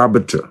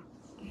arbiter,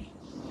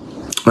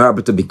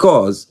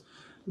 because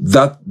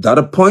that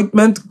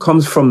appointment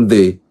comes from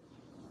the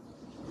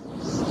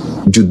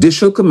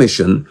Judicial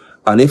Commission.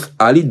 And if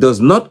Ali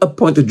does not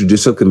appoint a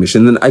Judicial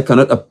Commission, then I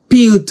cannot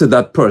appeal to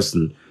that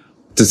person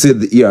to say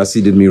the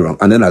ERC did me wrong.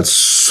 And then I'll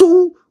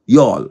sue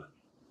y'all.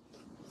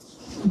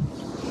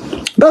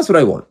 That's what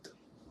I want.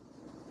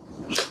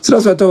 So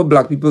that's why I talk about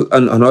black people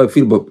and how I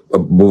feel about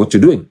what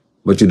you're doing.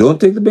 But you don't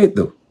take the bait,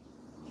 though.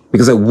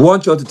 Because I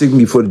want y'all to take me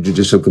before the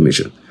Judicial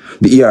Commission,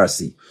 the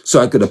ERC.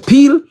 So I could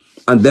appeal,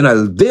 and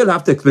then they'll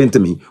have to explain to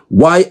me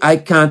why I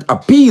can't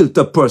appeal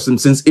to a person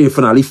since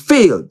Irfan Ali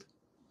failed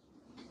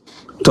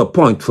to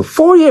appoint for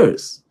 4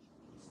 years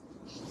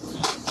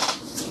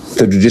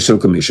the Judicial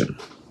Commission.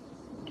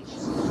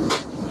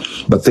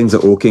 But things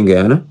are okay in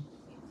Guyana.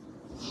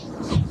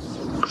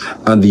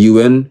 and the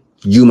UN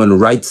human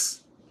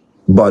rights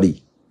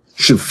body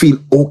should feel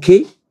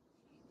okay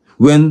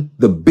when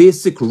the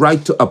basic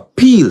right to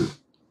appeal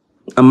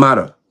a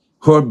matter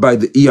heard by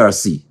the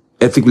ERC,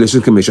 Ethics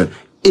Relations Commission,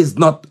 is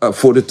not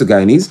afforded to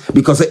Guyanese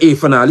because of a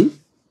finale?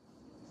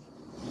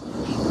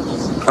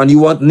 And you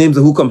want names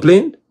of who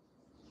complained?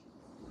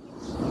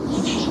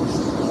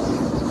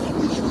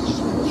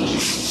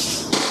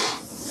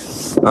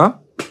 Huh?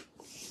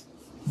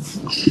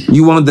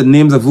 You want the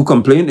names of who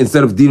complained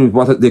instead of dealing with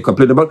what they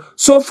complained about?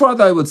 So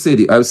further, I would say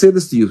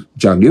this to you,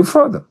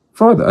 Jagdeo,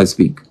 further I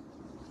speak.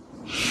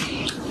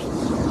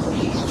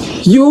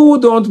 You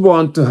don't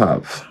want to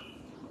have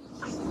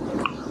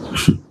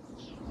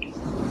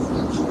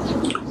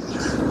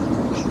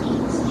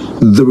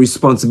the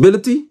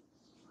responsibility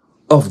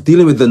of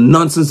dealing with the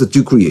nonsense that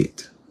you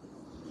create.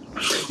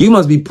 You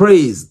must be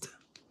praised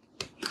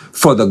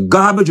for the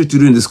garbage that you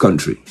do in this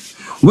country,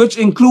 which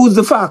includes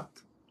the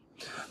fact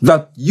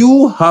that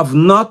you have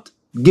not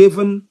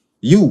given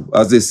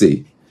as they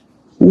say,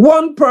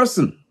 one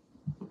person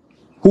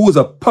who is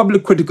a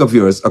public critic of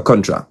yours a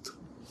contract.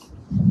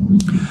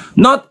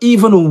 Not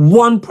even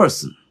one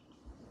person.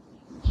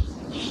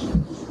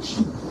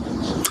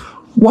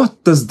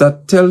 What does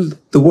that tell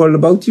the world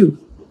about you?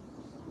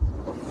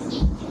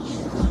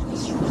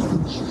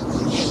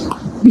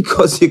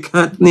 Because you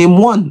can't name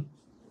one.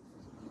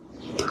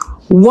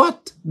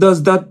 What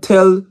does that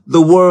tell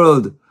the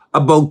world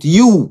about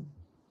you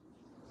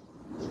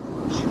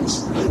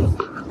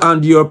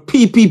and your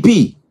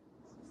PPP?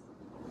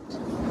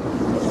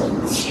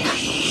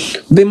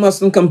 They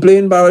mustn't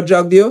complain, Barra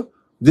Jagdeo.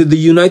 Did the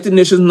United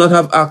Nations not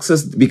have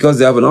access because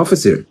they have an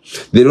office here?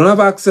 They don't have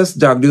access,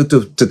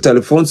 Jagdeo, to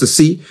telephones to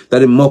see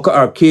that in Mocha,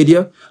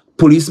 Arcadia,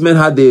 policemen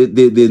had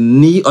their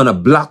knee on a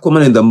black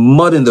woman in the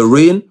mud in the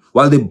rain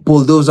while they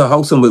bulldoze a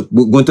house and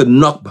were going to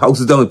knock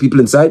houses down with people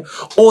inside.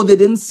 Oh, they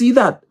didn't see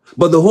that.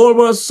 But the whole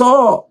world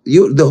saw.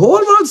 The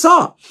whole world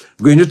saw.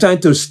 Granger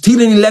trying to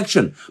steal an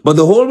election. But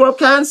the whole world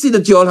can see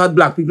that you all had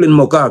black people in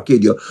Mocha,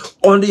 Arcadia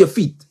under your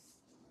feet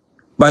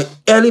by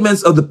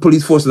elements of the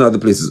police force in other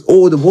places.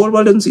 Oh, the whole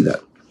world didn't see that.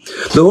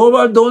 The whole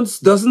world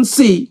doesn't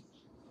see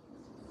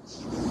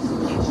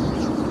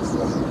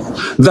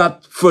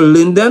that for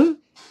Linden,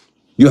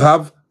 you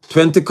have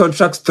 20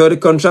 contracts, 30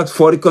 contracts,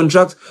 40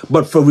 contracts,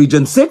 but for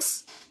Region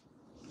 6,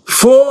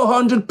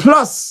 400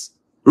 plus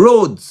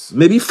roads,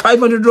 maybe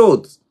 500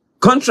 roads,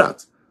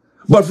 contracts.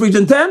 But for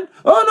Region 10,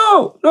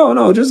 oh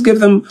no, just give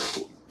them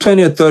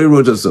 20 or 30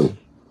 roads or so,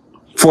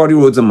 40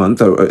 roads a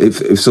month, or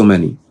if so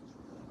many.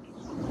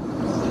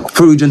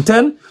 For Region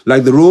 10,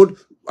 like the road,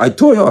 I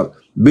told you all,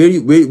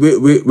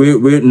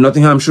 where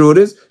Nottinghamshire Road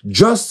is,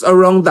 just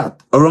around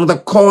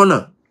that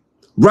corner,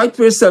 right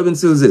where Selwyn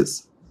Sills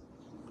is,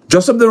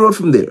 just up the road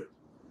from there,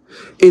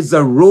 is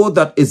a road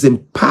that is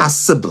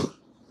impassable.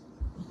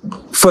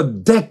 For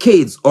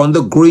decades,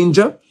 under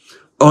Granger,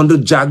 under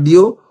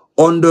Jagdeo,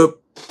 under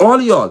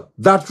all y'all,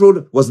 that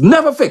road was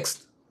never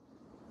fixed.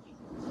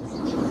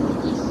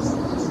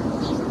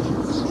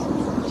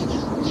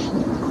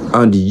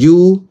 And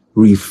you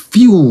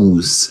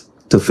refuse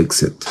to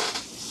fix it.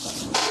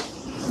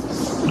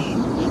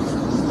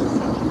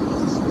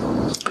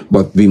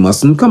 But we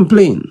mustn't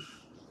complain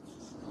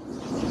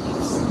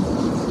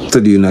to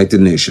the United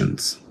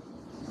Nations,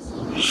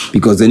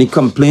 because any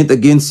complaint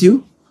against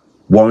you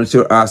warrants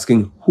your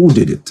asking who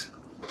did it.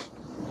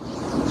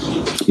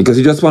 Because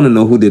you just want to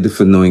know who did it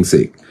for knowing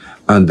sake.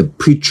 And the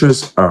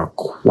preachers are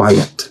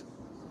quiet.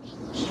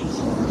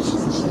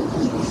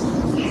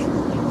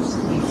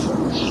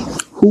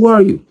 Who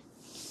are you?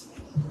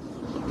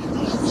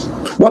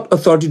 What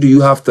authority do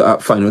you have to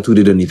find out who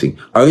did anything?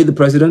 Are you the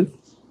president?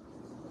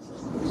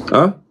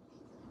 Huh?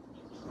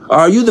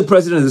 Are you the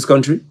president of this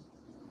country?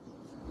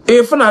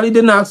 Irfan Ali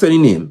didn't ask for any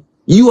name.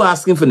 You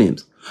asking for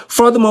names.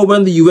 Furthermore,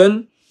 when the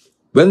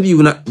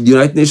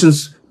United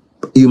Nations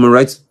Human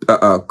Rights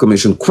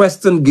Commission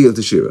questioned Gail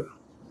Teixeira,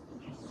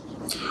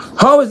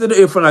 how is it that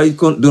Irfan Ali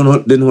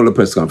didn't hold a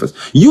press conference?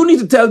 You need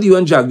to tell the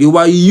UN, Jagdeo,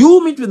 why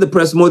you meet with the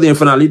press more than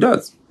Irfan Ali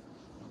does.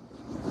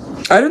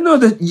 I didn't know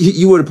that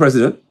you were the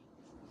president.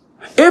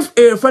 If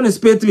Irfan is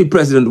paid to be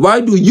president,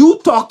 why do you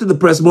talk to the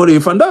press more than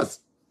Irfan does?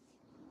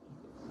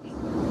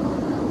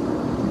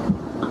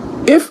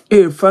 If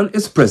Irfan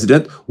is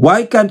president,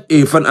 why can't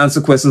Irfan answer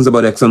questions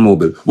about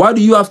ExxonMobil? Why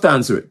do you have to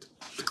answer it?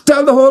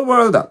 Tell the whole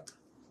world that.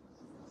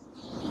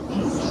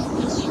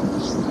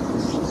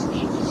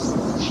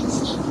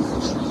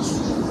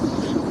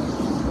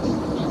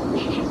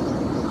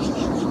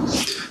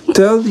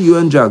 Tell the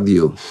UN,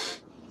 Jagdeo,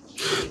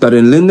 that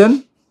in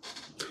Linden,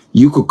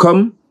 you could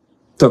come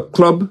to a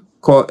club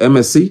called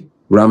MSC,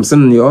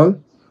 Ramson and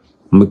y'all,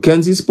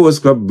 Mackenzie Sports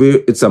Club, where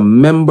it's a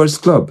members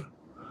club.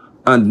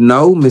 And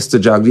now, Mr.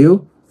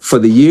 Jagdeo, for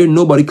the year,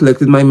 nobody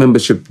collected my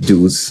membership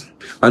dues.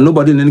 And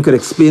nobody then could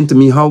explain to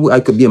me how I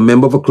could be a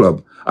member of a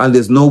club. And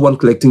there's no one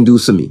collecting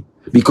dues for me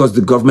because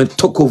the government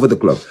took over the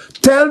club.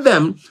 Tell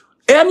them,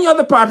 any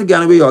other part of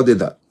Ghana where y'all did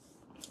that.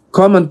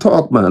 Come and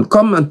talk, man.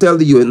 Come and tell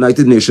the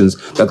United Nations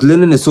that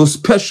Linden is so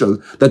special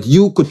that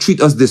you could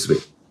treat us this way.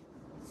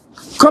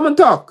 Come and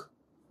talk.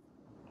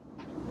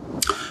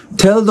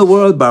 Tell the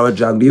world, Barrett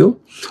Jagdeo,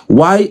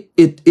 why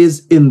it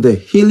is in the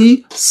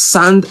hilly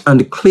sand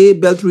and clay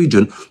belt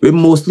region where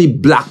mostly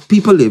black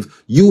people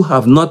live, you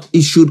have not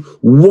issued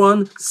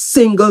one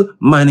single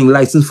mining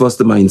license for us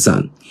to mine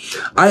sand.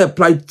 I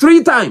applied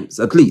 3 times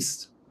at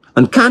least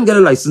and can't get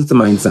a license to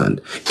mine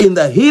sand in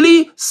the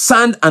hilly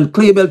sand and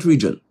clay belt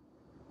region.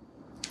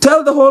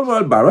 Tell the whole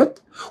world,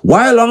 Barrett,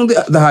 why along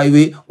the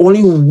highway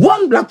only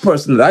one black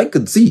person that I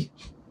could see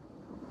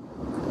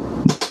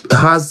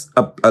has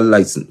a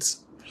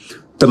license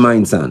to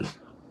mine sand.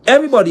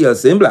 Everybody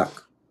else in black.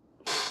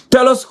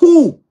 Tell us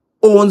who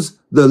owns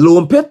the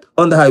loam pit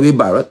on the highway,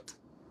 Barrett.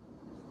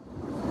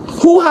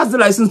 Who has the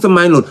license to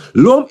mine loam?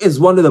 Loam is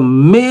one of the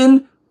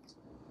main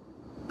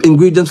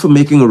ingredients for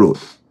making a road.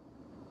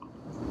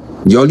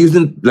 You're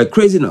using like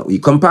crazy now. You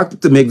compact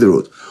it to make the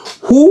road.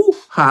 Who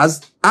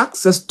has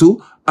access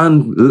to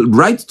and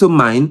rights to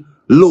mine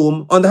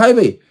loam on the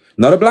highway?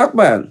 Not a black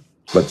man.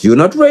 But you're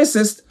not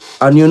racist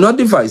and you're not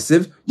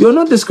divisive. You're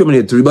not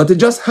discriminatory, but it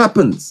just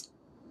happens.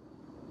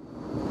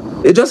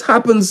 It just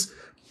happens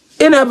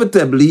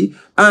inevitably,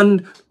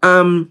 and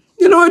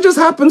it just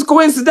happens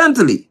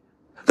coincidentally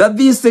that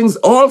these things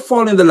all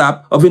fall in the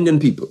lap of Indian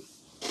people.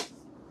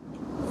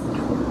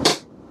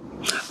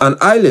 And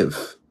I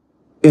live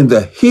in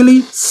the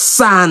hilly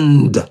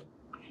sand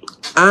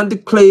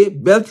and clay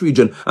belt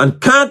region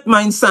and can't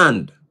mine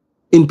sand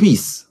in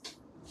peace,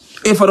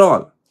 if at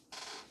all.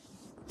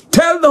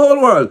 Tell the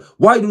whole world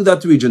why do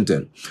that to Region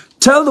 10.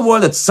 Tell the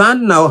world that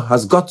sand now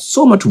has got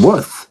so much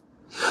worth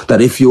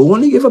that if you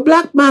only give a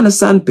black man a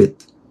sand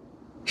pit,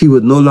 he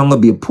would no longer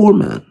be a poor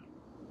man.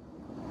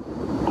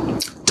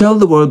 Tell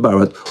the world,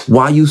 Barrett,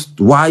 why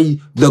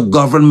the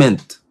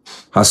government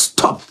has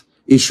stopped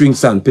issuing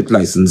sand pit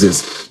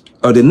licenses,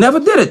 or they never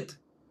did it.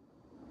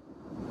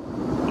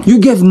 You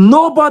gave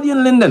nobody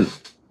in Linden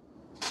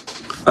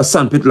a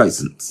sand pit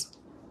license.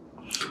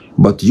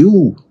 But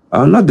you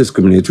are not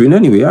discriminatory in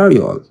any way, are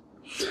you all?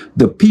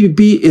 The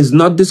PPP is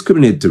not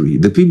discriminatory.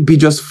 The PPP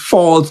just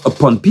falls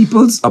upon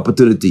people's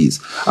opportunities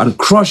and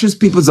crushes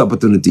people's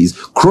opportunities,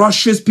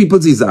 crushes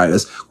people's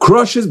desires,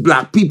 crushes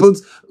black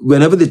people's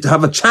whenever they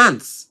have a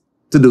chance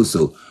to do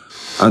so.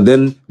 And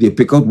then they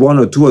pick out 1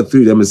 or 2 or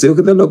 3 of them and say,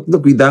 okay, then look,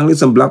 we dangling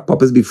some black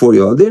puppets before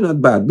you all. They're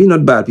not bad. Be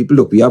not bad, people.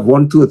 Look, we have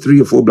 1, 2 or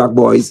 3 or 4 black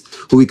boys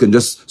who we can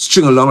just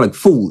string along like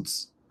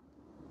fools.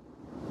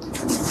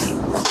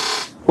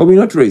 But we're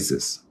not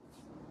racist.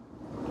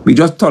 We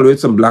just tolerate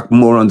some black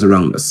morons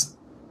around us.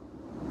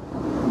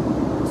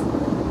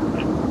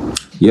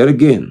 Yet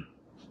again,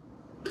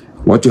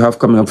 what you have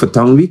coming up for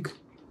Town Week,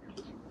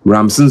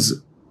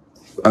 Ramson's,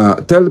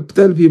 tell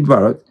people,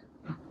 Barrett,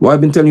 what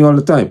I've been telling you all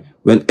the time.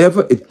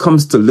 Whenever it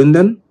comes to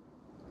Linden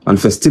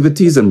and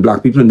festivities and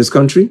black people in this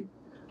country,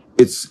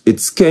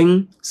 it's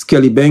King,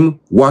 Skellybeng,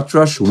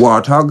 Watrush,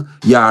 Warthog,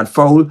 Yard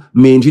Fowl,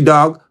 Mangy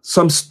Dog,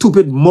 some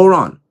stupid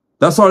moron.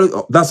 That's all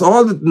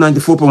the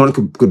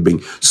 94.1 could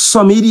bring.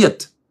 Some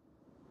idiot.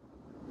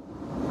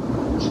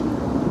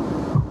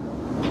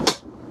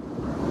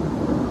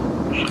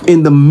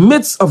 In the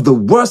midst of the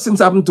worst things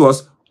happen to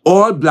us,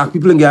 all black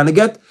people in Guyana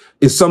get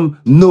is some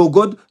no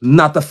good,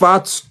 not a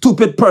fat,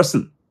 stupid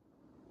person.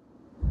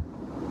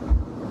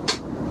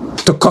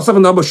 To cuss up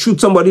and number,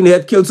 shoot somebody in the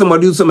head, kill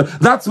somebody, do something.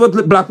 That's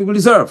what black people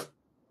deserve.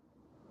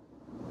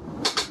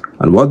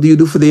 And what do you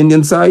do for the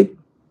Indian side?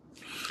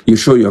 You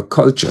show your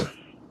culture.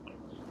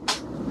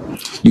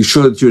 You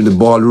show that you're in the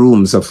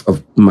ballrooms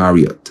of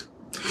Marriott.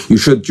 You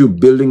show that you're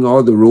building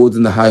all the roads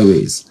and the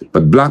highways.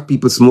 But black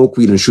people smoke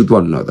weed and shoot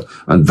one another.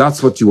 And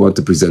that's what you want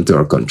to present to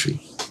our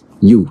country.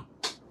 You.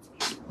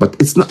 But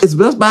it's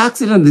just by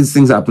accident these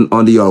things happen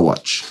under your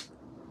watch.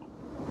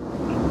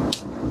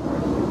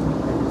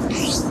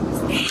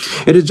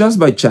 It is just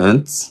by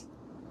chance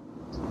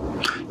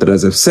that,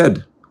 as I've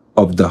said,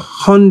 of the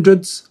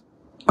hundreds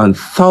and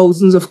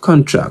thousands of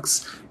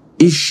contracts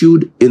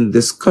issued in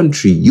this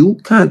country, you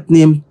can't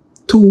name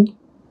 2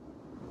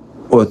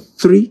 or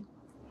 3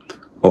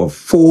 or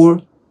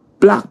 4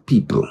 black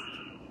people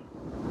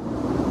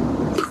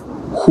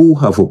who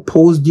have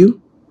opposed you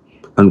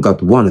and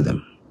got one of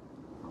them.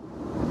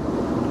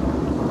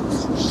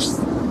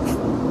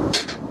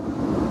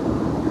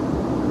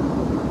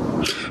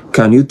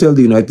 Can you tell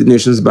the United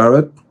Nations,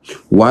 Barrett,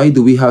 why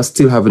do we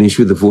still have an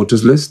issue with the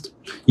voters list?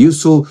 You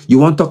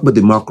want to talk about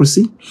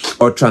democracy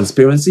or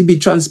transparency? Be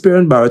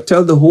transparent, Barrett.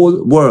 Tell the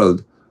whole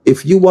world.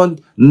 If you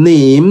want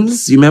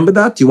names, remember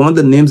that? You want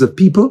the names of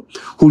people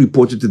who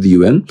reported to the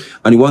UN,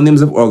 and you want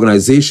names of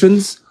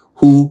organizations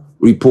who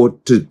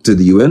report to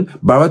the UN.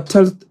 Barrett,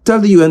 tell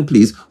the UN,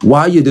 please,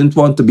 why you didn't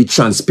want to be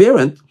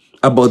transparent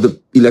about the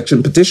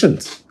election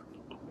petitions.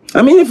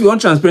 I mean, if you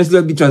want transparency,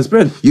 let's be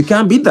transparent. You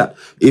can't beat that.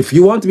 If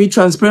you want to be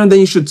transparent, then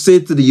you should say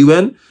to the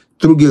UN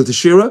through Gil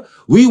Teixeira,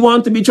 we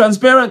want to be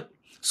transparent.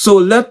 So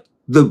let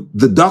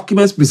the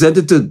documents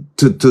presented to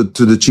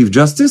the Chief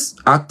Justice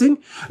acting,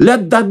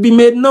 let that be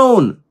made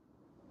known.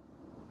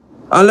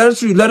 And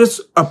let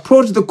us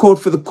approach the court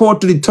for the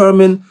court to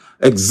determine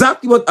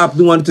exactly what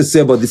Abdul wanted to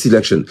say about this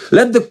election.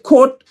 Let the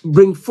court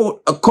bring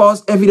forth a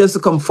cause evidence to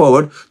come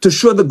forward to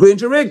show the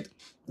Granger rigged.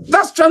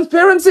 That's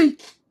transparency.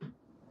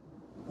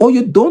 Or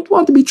you don't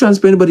want to be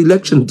transparent about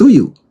elections, do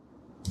you?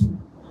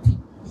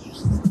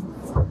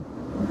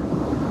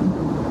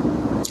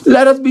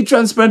 Let us be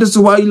transparent as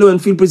to why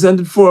Lowenfield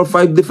presented 4 or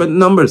 5 different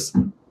numbers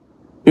in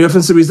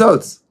reference to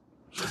results.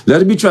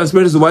 Let us be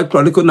transparent as to why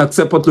Claudia couldn't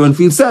accept what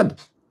Lowenfield said.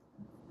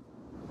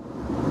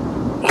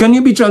 Can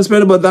you be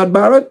transparent about that,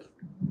 Barrett?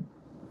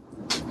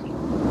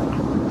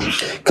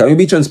 Can you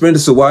be transparent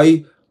as to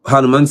why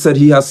Hanuman said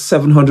he has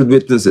 700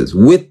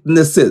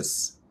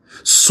 witnesses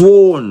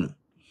sworn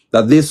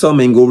that they saw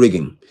Mingo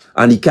rigging,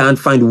 and he can't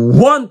find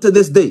one to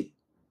this day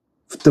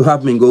to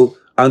have Mingo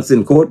answer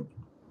in court?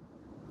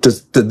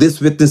 To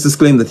this witness's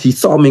claim that he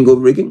saw Mingo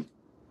rigging?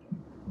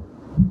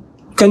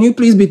 Can you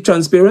please be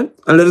transparent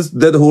and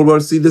let the whole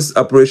world see this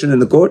operation in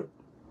the court?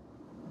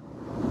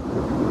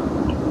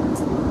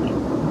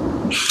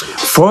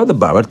 Further,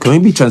 Barrett, can we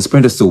be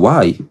transparent as to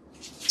why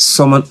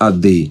someone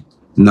at the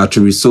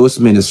Natural Resource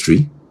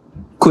Ministry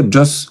could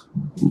just,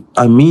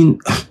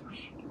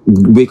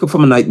 wake up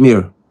from a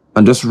nightmare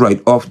and just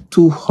write off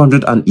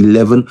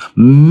 $211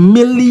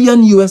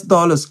 million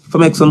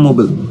from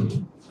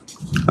ExxonMobil?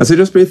 I say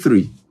just pay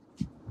 3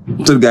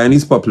 to the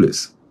Guyanese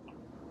populace.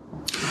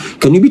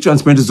 Can you be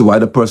transparent as to why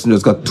the person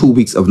just got 2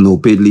 weeks of no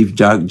paid leave,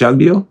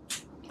 Jagdeo?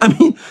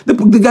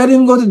 The guy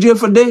didn't go to jail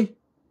for a day.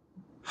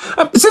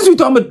 Since we're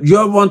talking about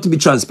you want to be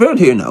transparent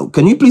here now,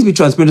 can you please be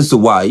transparent as to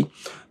why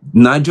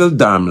Nigel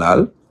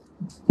Darmlal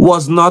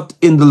was not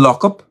in the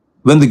lockup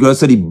when the girl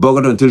said he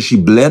buggered her until she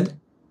bled?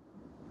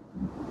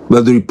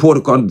 Well, the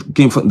report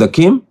came.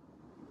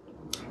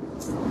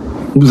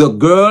 The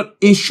girl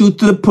issued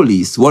to the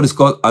police what is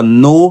called a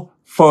no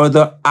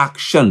further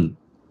action.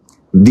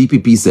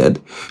 DPP said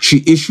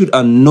she issued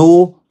a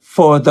no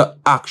further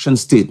action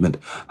statement.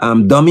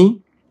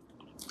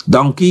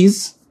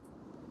 Donkeys,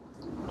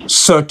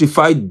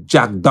 certified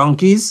jack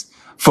donkeys,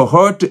 for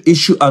her to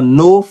issue a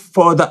no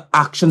further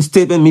action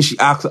statement means she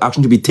asked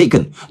action to be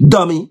taken.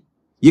 Dummy.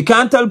 You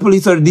can't tell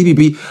police or the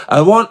DPP,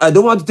 I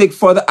don't want to take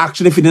further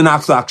action if you didn't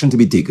ask for action to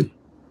be taken.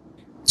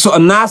 So a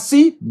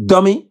Nazi,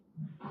 dummy,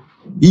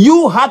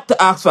 you had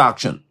to ask for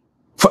action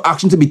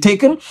to be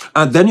taken,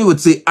 and then you would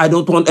say, I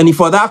don't want any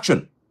further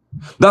action.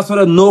 That's what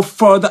a no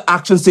further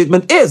action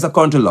statement is,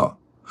 according to law.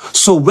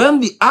 So when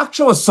the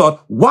action was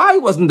sought, why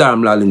wasn't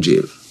Darmlal in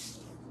jail?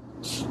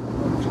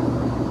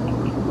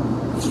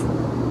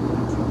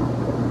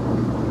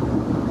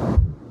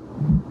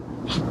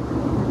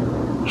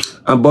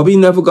 And Bobby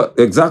never got,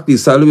 exactly,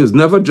 salary was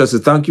never adjusted.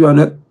 Thank you,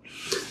 Annette.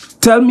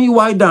 Tell me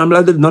why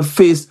Darmlal did not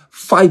face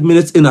 5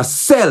 minutes in a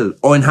cell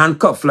or in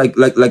handcuff like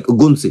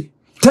Ogunsi.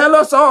 Tell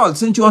us all,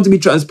 since you want to be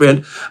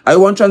transparent. I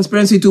want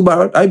transparency too,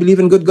 Barrett. I believe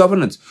in good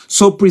governance.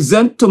 So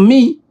present to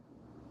me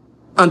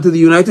and to the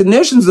United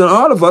Nations and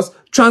all of us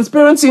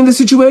transparency in the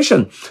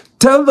situation.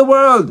 Tell the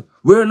world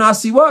where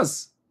Nasi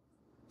was.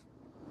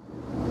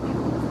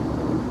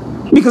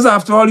 Because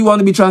after all, you want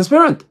to be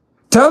transparent.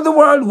 Tell the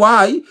world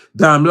why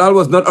Darmlal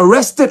was not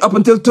arrested up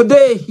until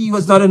today. He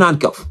was not in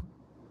handcuff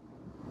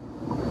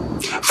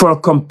for a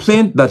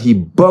complaint that he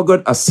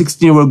buggered a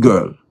 16-year-old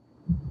girl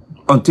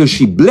until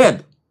she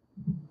bled.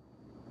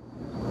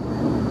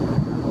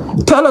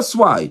 Tell us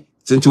why.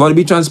 Since you want to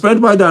be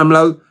transparent, why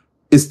Darmlal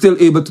is still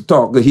able to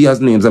talk, that he has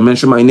names. I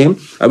mentioned my name.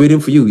 I'm waiting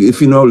for you. If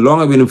you know how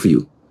long, I'm waiting for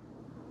you.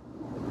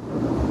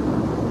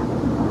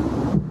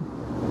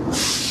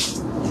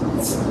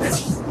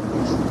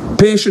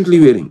 Patiently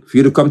waiting for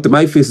you to come to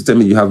my face and tell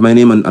me you have my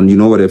name and you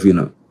know whatever you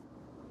know.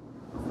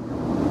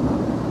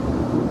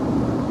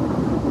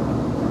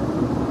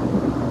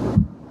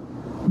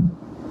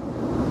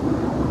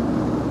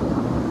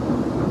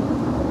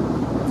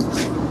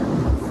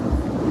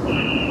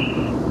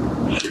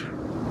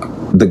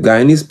 The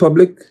Guyanese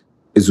public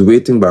is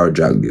waiting by our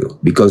Jagdeo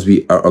because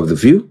we are of the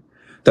view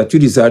that you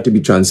desire to be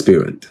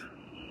transparent.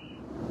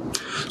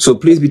 So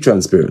please be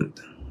transparent.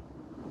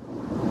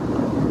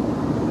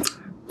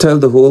 Tell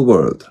the whole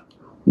world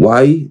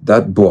why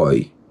that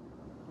boy,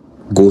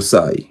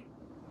 Gosai,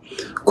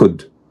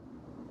 could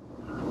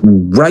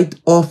write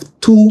off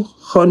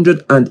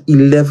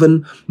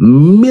 $211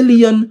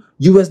 million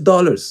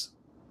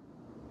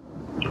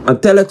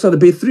and tell Exxon to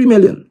pay $3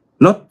 million,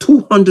 not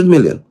 $200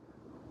 million.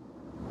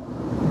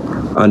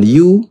 And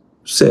you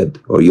said,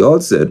 or you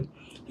all said,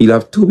 he'll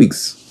have 2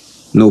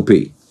 weeks, no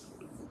pay.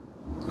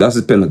 That's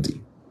his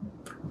penalty.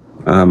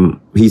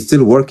 He's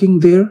still working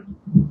there?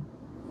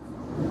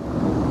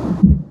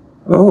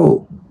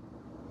 Oh,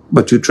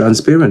 but you're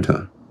transparent,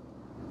 huh?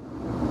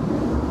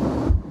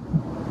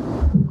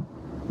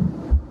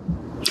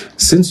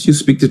 Since you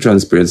speak to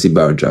transparency,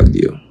 Bar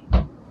Jagdeo,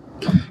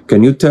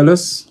 can you tell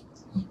us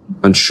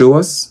and show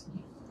us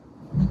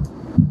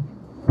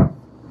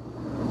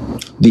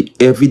the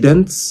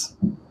evidence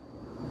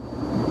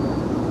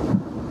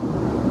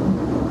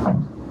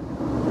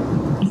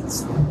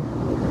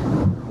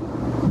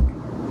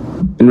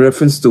in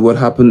reference to what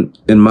happened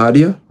in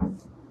Madhya?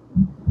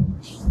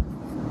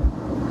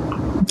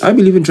 I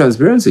believe in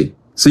transparency.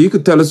 So you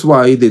could tell us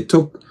why they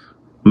took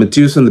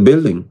materials from the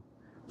building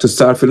to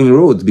start filling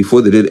roads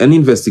before they did any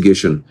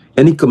investigation,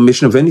 any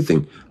commission of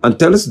anything. And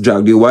tell us,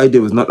 Jagdeo, why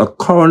there was not a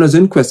coroner's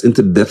inquest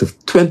into the death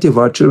of 20 of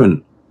our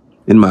children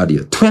in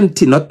Mahdia.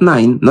 20, not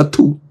 9, not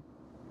 2.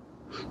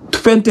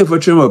 20 of our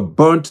children were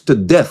burnt to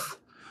death.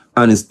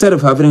 And instead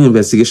of having an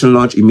investigation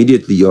launched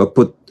immediately,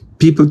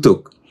 people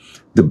took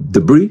the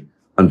debris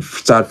and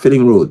started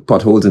filling road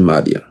potholes in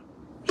Mahdia.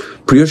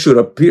 Priya showed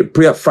up.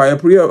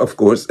 Priya, of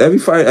course. Every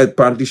fire,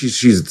 apparently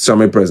she's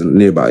somewhere present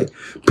nearby.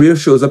 Priya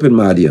shows up in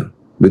Mahdia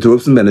with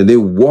ropes and men, and they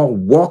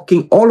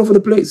walking all over the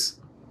place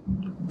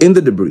in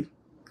the debris.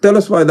 Tell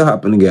us why that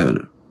happened in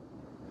Guyana.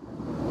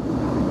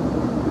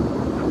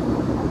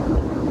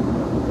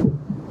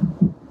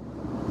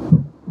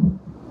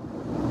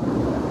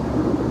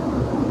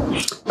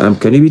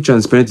 Can you be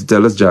transparent to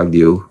tell us,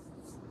 Jagdeo,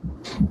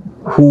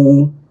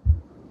 who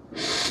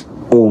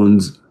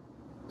owns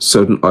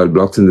certain oil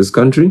blocks in this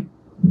country?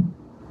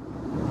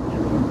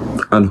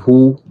 And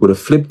who would have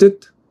flipped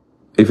it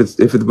if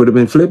it would have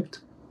been flipped?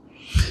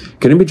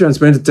 Can you be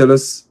transparent to tell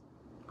us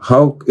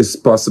how it's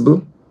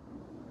possible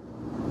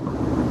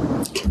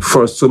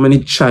for so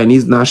many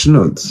Chinese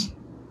nationals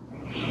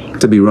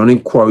to be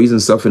running quarries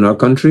and stuff in our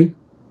country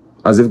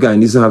as if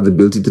Guyanese don't have the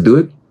ability to do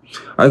it?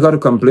 I got a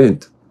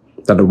complaint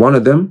that one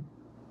of them,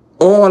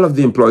 all of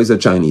the employees are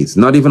Chinese.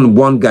 Not even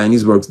one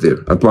Guyanese works there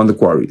upon the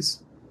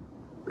quarries.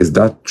 Is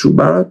that true,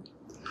 Bharat?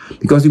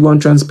 Because we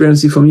want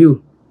transparency from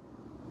you.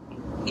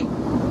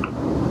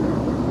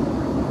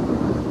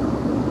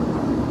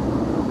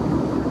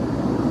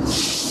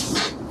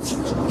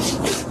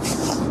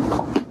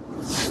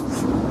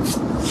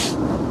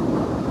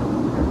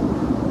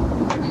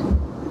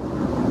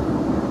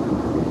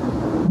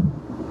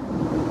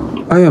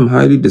 I am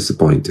highly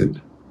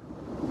disappointed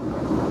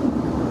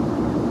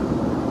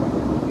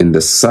in the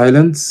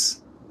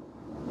silence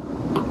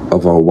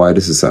of our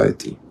wider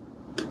society.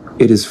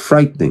 It is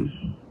frightening.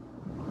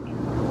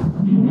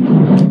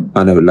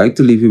 And I would like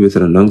to leave you with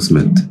an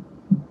announcement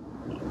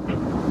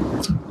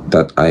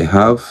that I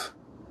have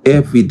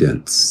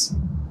evidence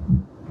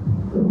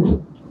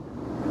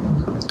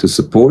to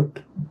support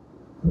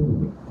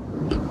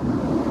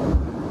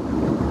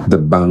the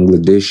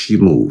Bangladeshi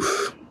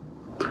move,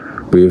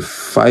 where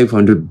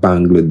 500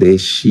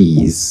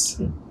 Bangladeshis,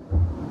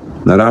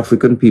 not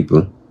African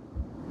people,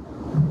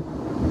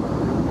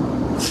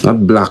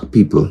 not black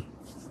people,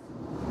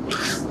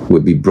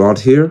 would be brought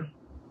here.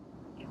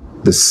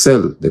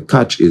 The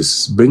catch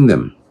is bring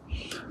them.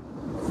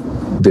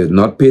 They're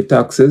not pay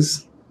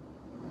taxes.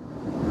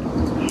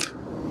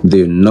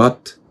 They're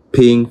not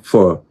paying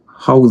for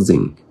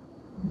housing.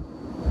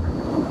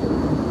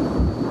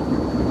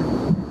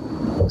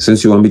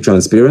 Since you want to be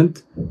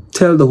transparent,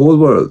 tell the whole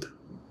world.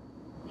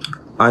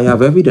 I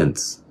have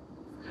evidence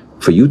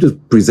for you to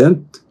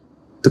present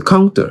to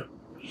counter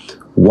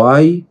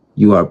why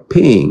you are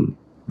paying,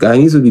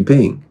 Guyanese will be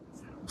paying,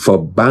 for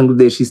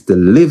Bangladeshis to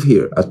live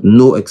here at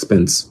no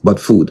expense but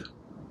food.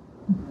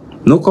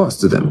 No cost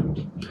to them.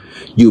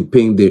 You're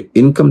paying their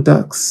income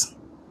tax.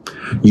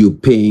 You're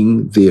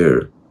paying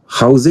their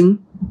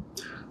housing.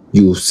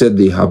 You said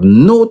they have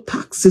no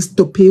taxes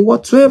to pay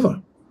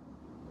whatsoever.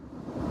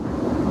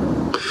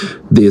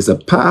 There's a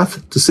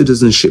path to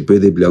citizenship where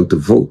they'll be able to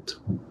vote.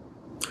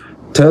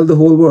 Tell the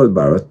whole world,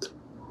 Bharat,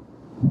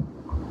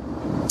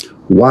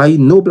 why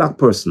no black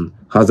person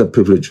has a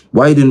privilege.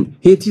 Why didn't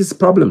Haiti's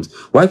problems?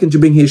 Why can't you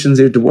bring Haitians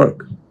here to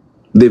work?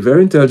 They're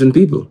very intelligent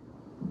people.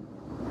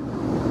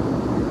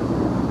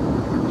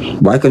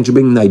 Why can't you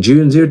bring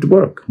Nigerians here to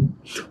work?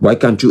 Why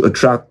can't you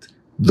attract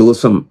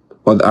those from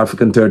other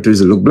African territories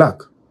that look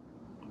black?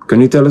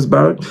 Can you tell us,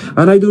 Barrett?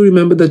 And I do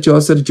remember that you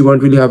all said that you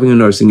weren't really having a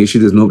nursing issue.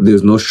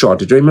 There's no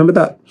shortage. I remember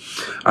that.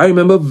 I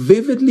remember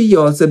vividly you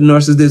all said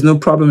nurses, there's no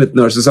problem with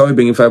nurses. How are we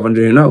bringing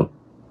 500 here now?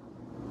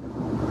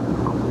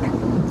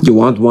 You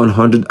want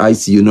 100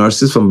 ICU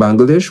nurses from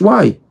Bangladesh?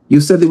 Why?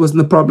 You said there wasn't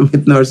a problem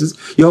with nurses.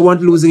 You all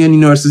weren't losing any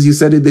nurses. You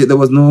said there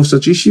was no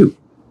such issue.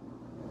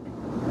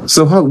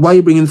 So why are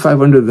you bringing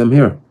 500 of them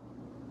here?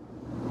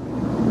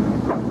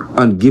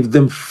 And give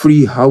them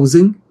free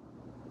housing?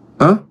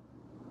 Huh?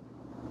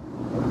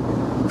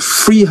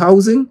 Free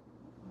housing?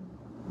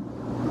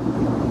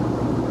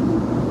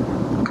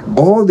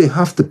 All they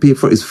have to pay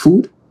for is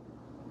food?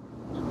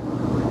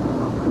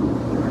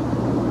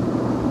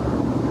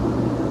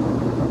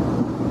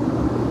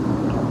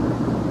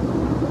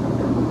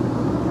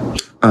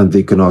 And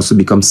they can also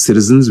become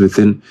citizens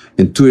in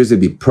 2 years they'll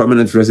be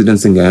permanent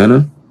residents in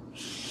Guyana.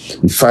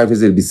 In 5 years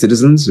they'll be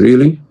citizens,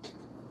 really?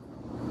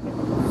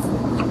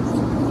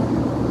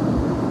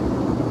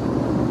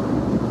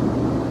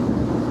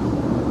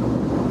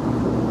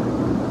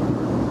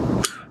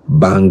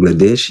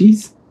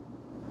 Bangladeshis?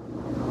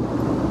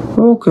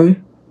 Okay.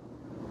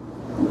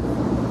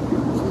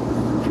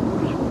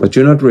 But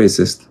you're not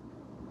racist.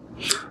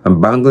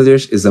 And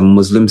Bangladesh is a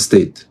Muslim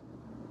state,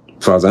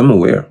 as far as I'm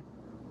aware.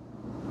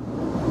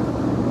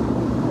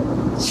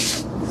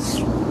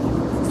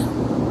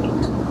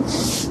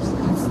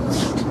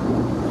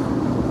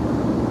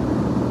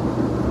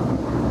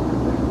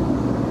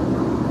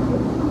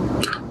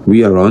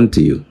 we are on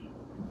to you.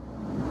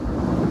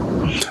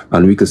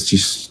 And we can see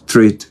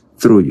straight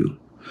through you.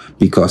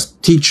 Because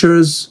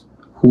teachers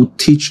who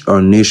teach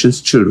our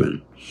nation's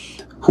children,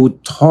 who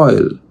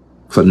toil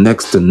for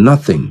next to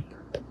nothing,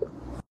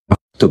 have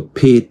to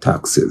pay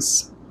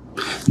taxes.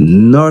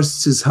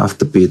 Nurses have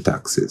to pay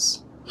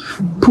taxes.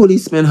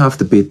 Policemen have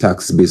to pay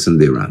taxes based on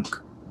their rank.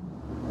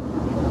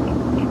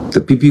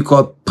 The people you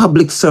call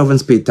public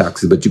servants pay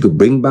taxes, but you could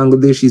bring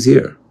Bangladeshis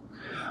here.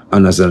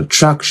 And as an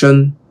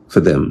attraction for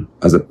them,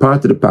 as a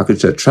part of the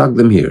package to attract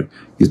them here,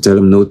 you tell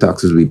them no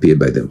taxes will be paid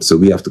by them. So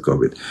we have to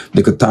cover it.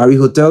 The Qatari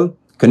Hotel,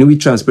 can you be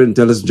transparent and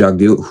tell us,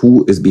 Jagdeo,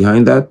 who is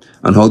behind that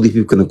and how the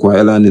people can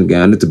acquire land in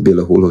Guyana to build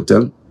a whole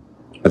hotel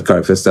at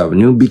Carifest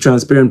Avenue? Be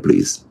transparent,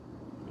 please.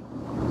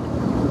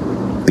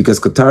 Because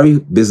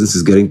Qatari business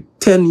is getting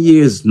 10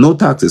 years, no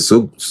taxes.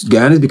 So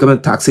Guyana is becoming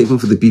a tax haven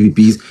for the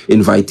PPP's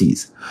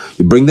invitees.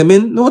 You bring them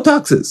in, no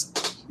taxes.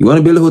 You want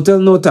to build a hotel,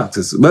 no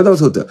taxes. Well, that was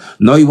hotel.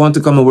 Now you want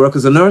to come and work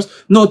as a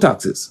nurse, no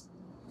taxes.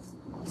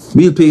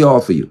 We'll pay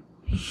all for you.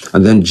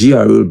 And then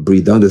GRA will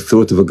breathe down the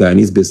throat of a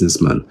Guyanese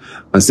businessman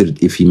and say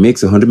that if he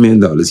makes $100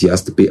 million, he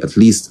has to pay at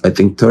least, I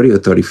think, 30 or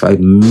 35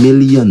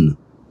 million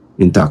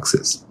in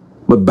taxes.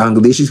 But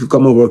Bangladeshis could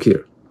come and work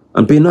here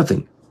and pay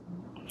nothing.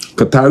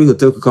 Qatari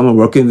Hotel could come and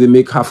work here and they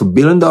make $500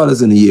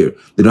 million in a year.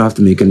 They don't have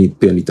to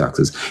pay any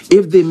taxes.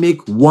 If they make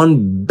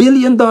 $1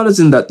 billion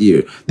in that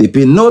year, they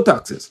pay no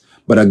taxes.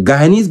 But a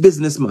Guyanese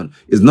businessman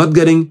is not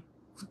getting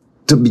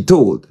to be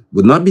told,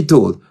 would not be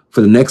told,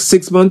 for the next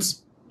 6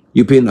 months,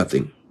 you pay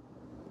nothing.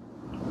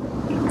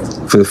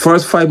 For the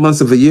first 5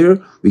 months of the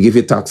year, we give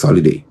you a tax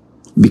holiday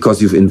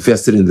because you've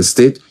invested in the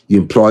state,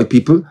 you employ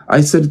people.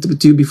 I said it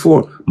to you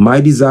before. My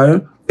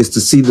desire is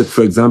to see that,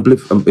 for example,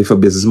 if a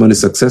businessman is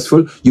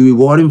successful, you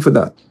reward him for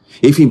that.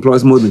 If he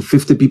employs more than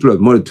 50 people or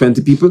more than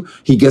 20 people,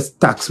 he gets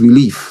tax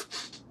relief.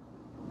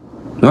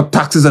 Not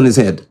taxes on his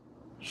head.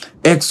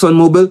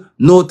 ExxonMobil,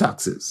 no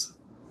taxes.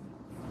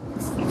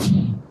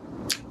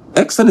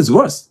 Exxon is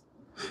worse.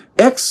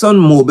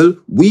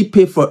 ExxonMobil, we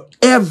pay for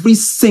every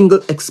single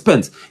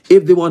expense.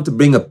 If they want to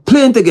bring a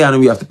plane to Guyana,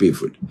 we have to pay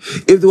for it.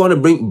 If they want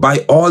to buy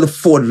all the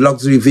Ford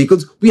luxury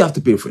vehicles, we have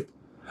to pay for it.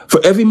 For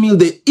every meal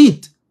they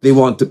eat, we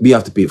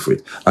have to pay for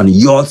it. And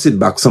you all sit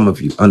back, some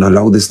of you, and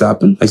allow this to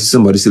happen. I see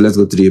somebody say, let's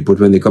go to the airport.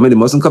 When they come in, they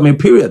mustn't come in,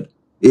 period.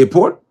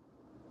 Airport.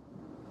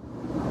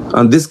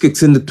 And this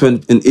kicks in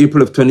in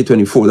April of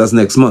 2024. That's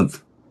next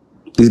month.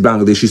 This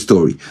Bangladeshi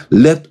story.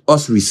 Let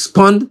us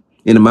respond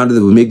in a manner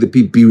that will make the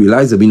people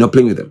realize that we're not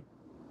playing with them.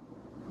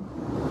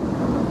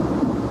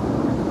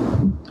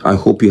 I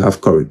hope you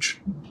have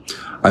courage.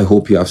 I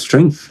hope you have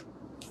strength.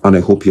 And I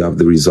hope you have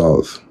the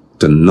resolve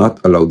to not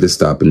allow this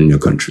to happen in your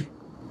country.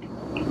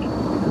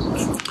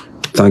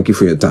 Thank you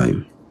for your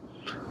time.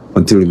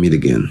 Until we meet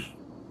again.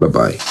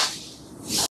 Bye-bye.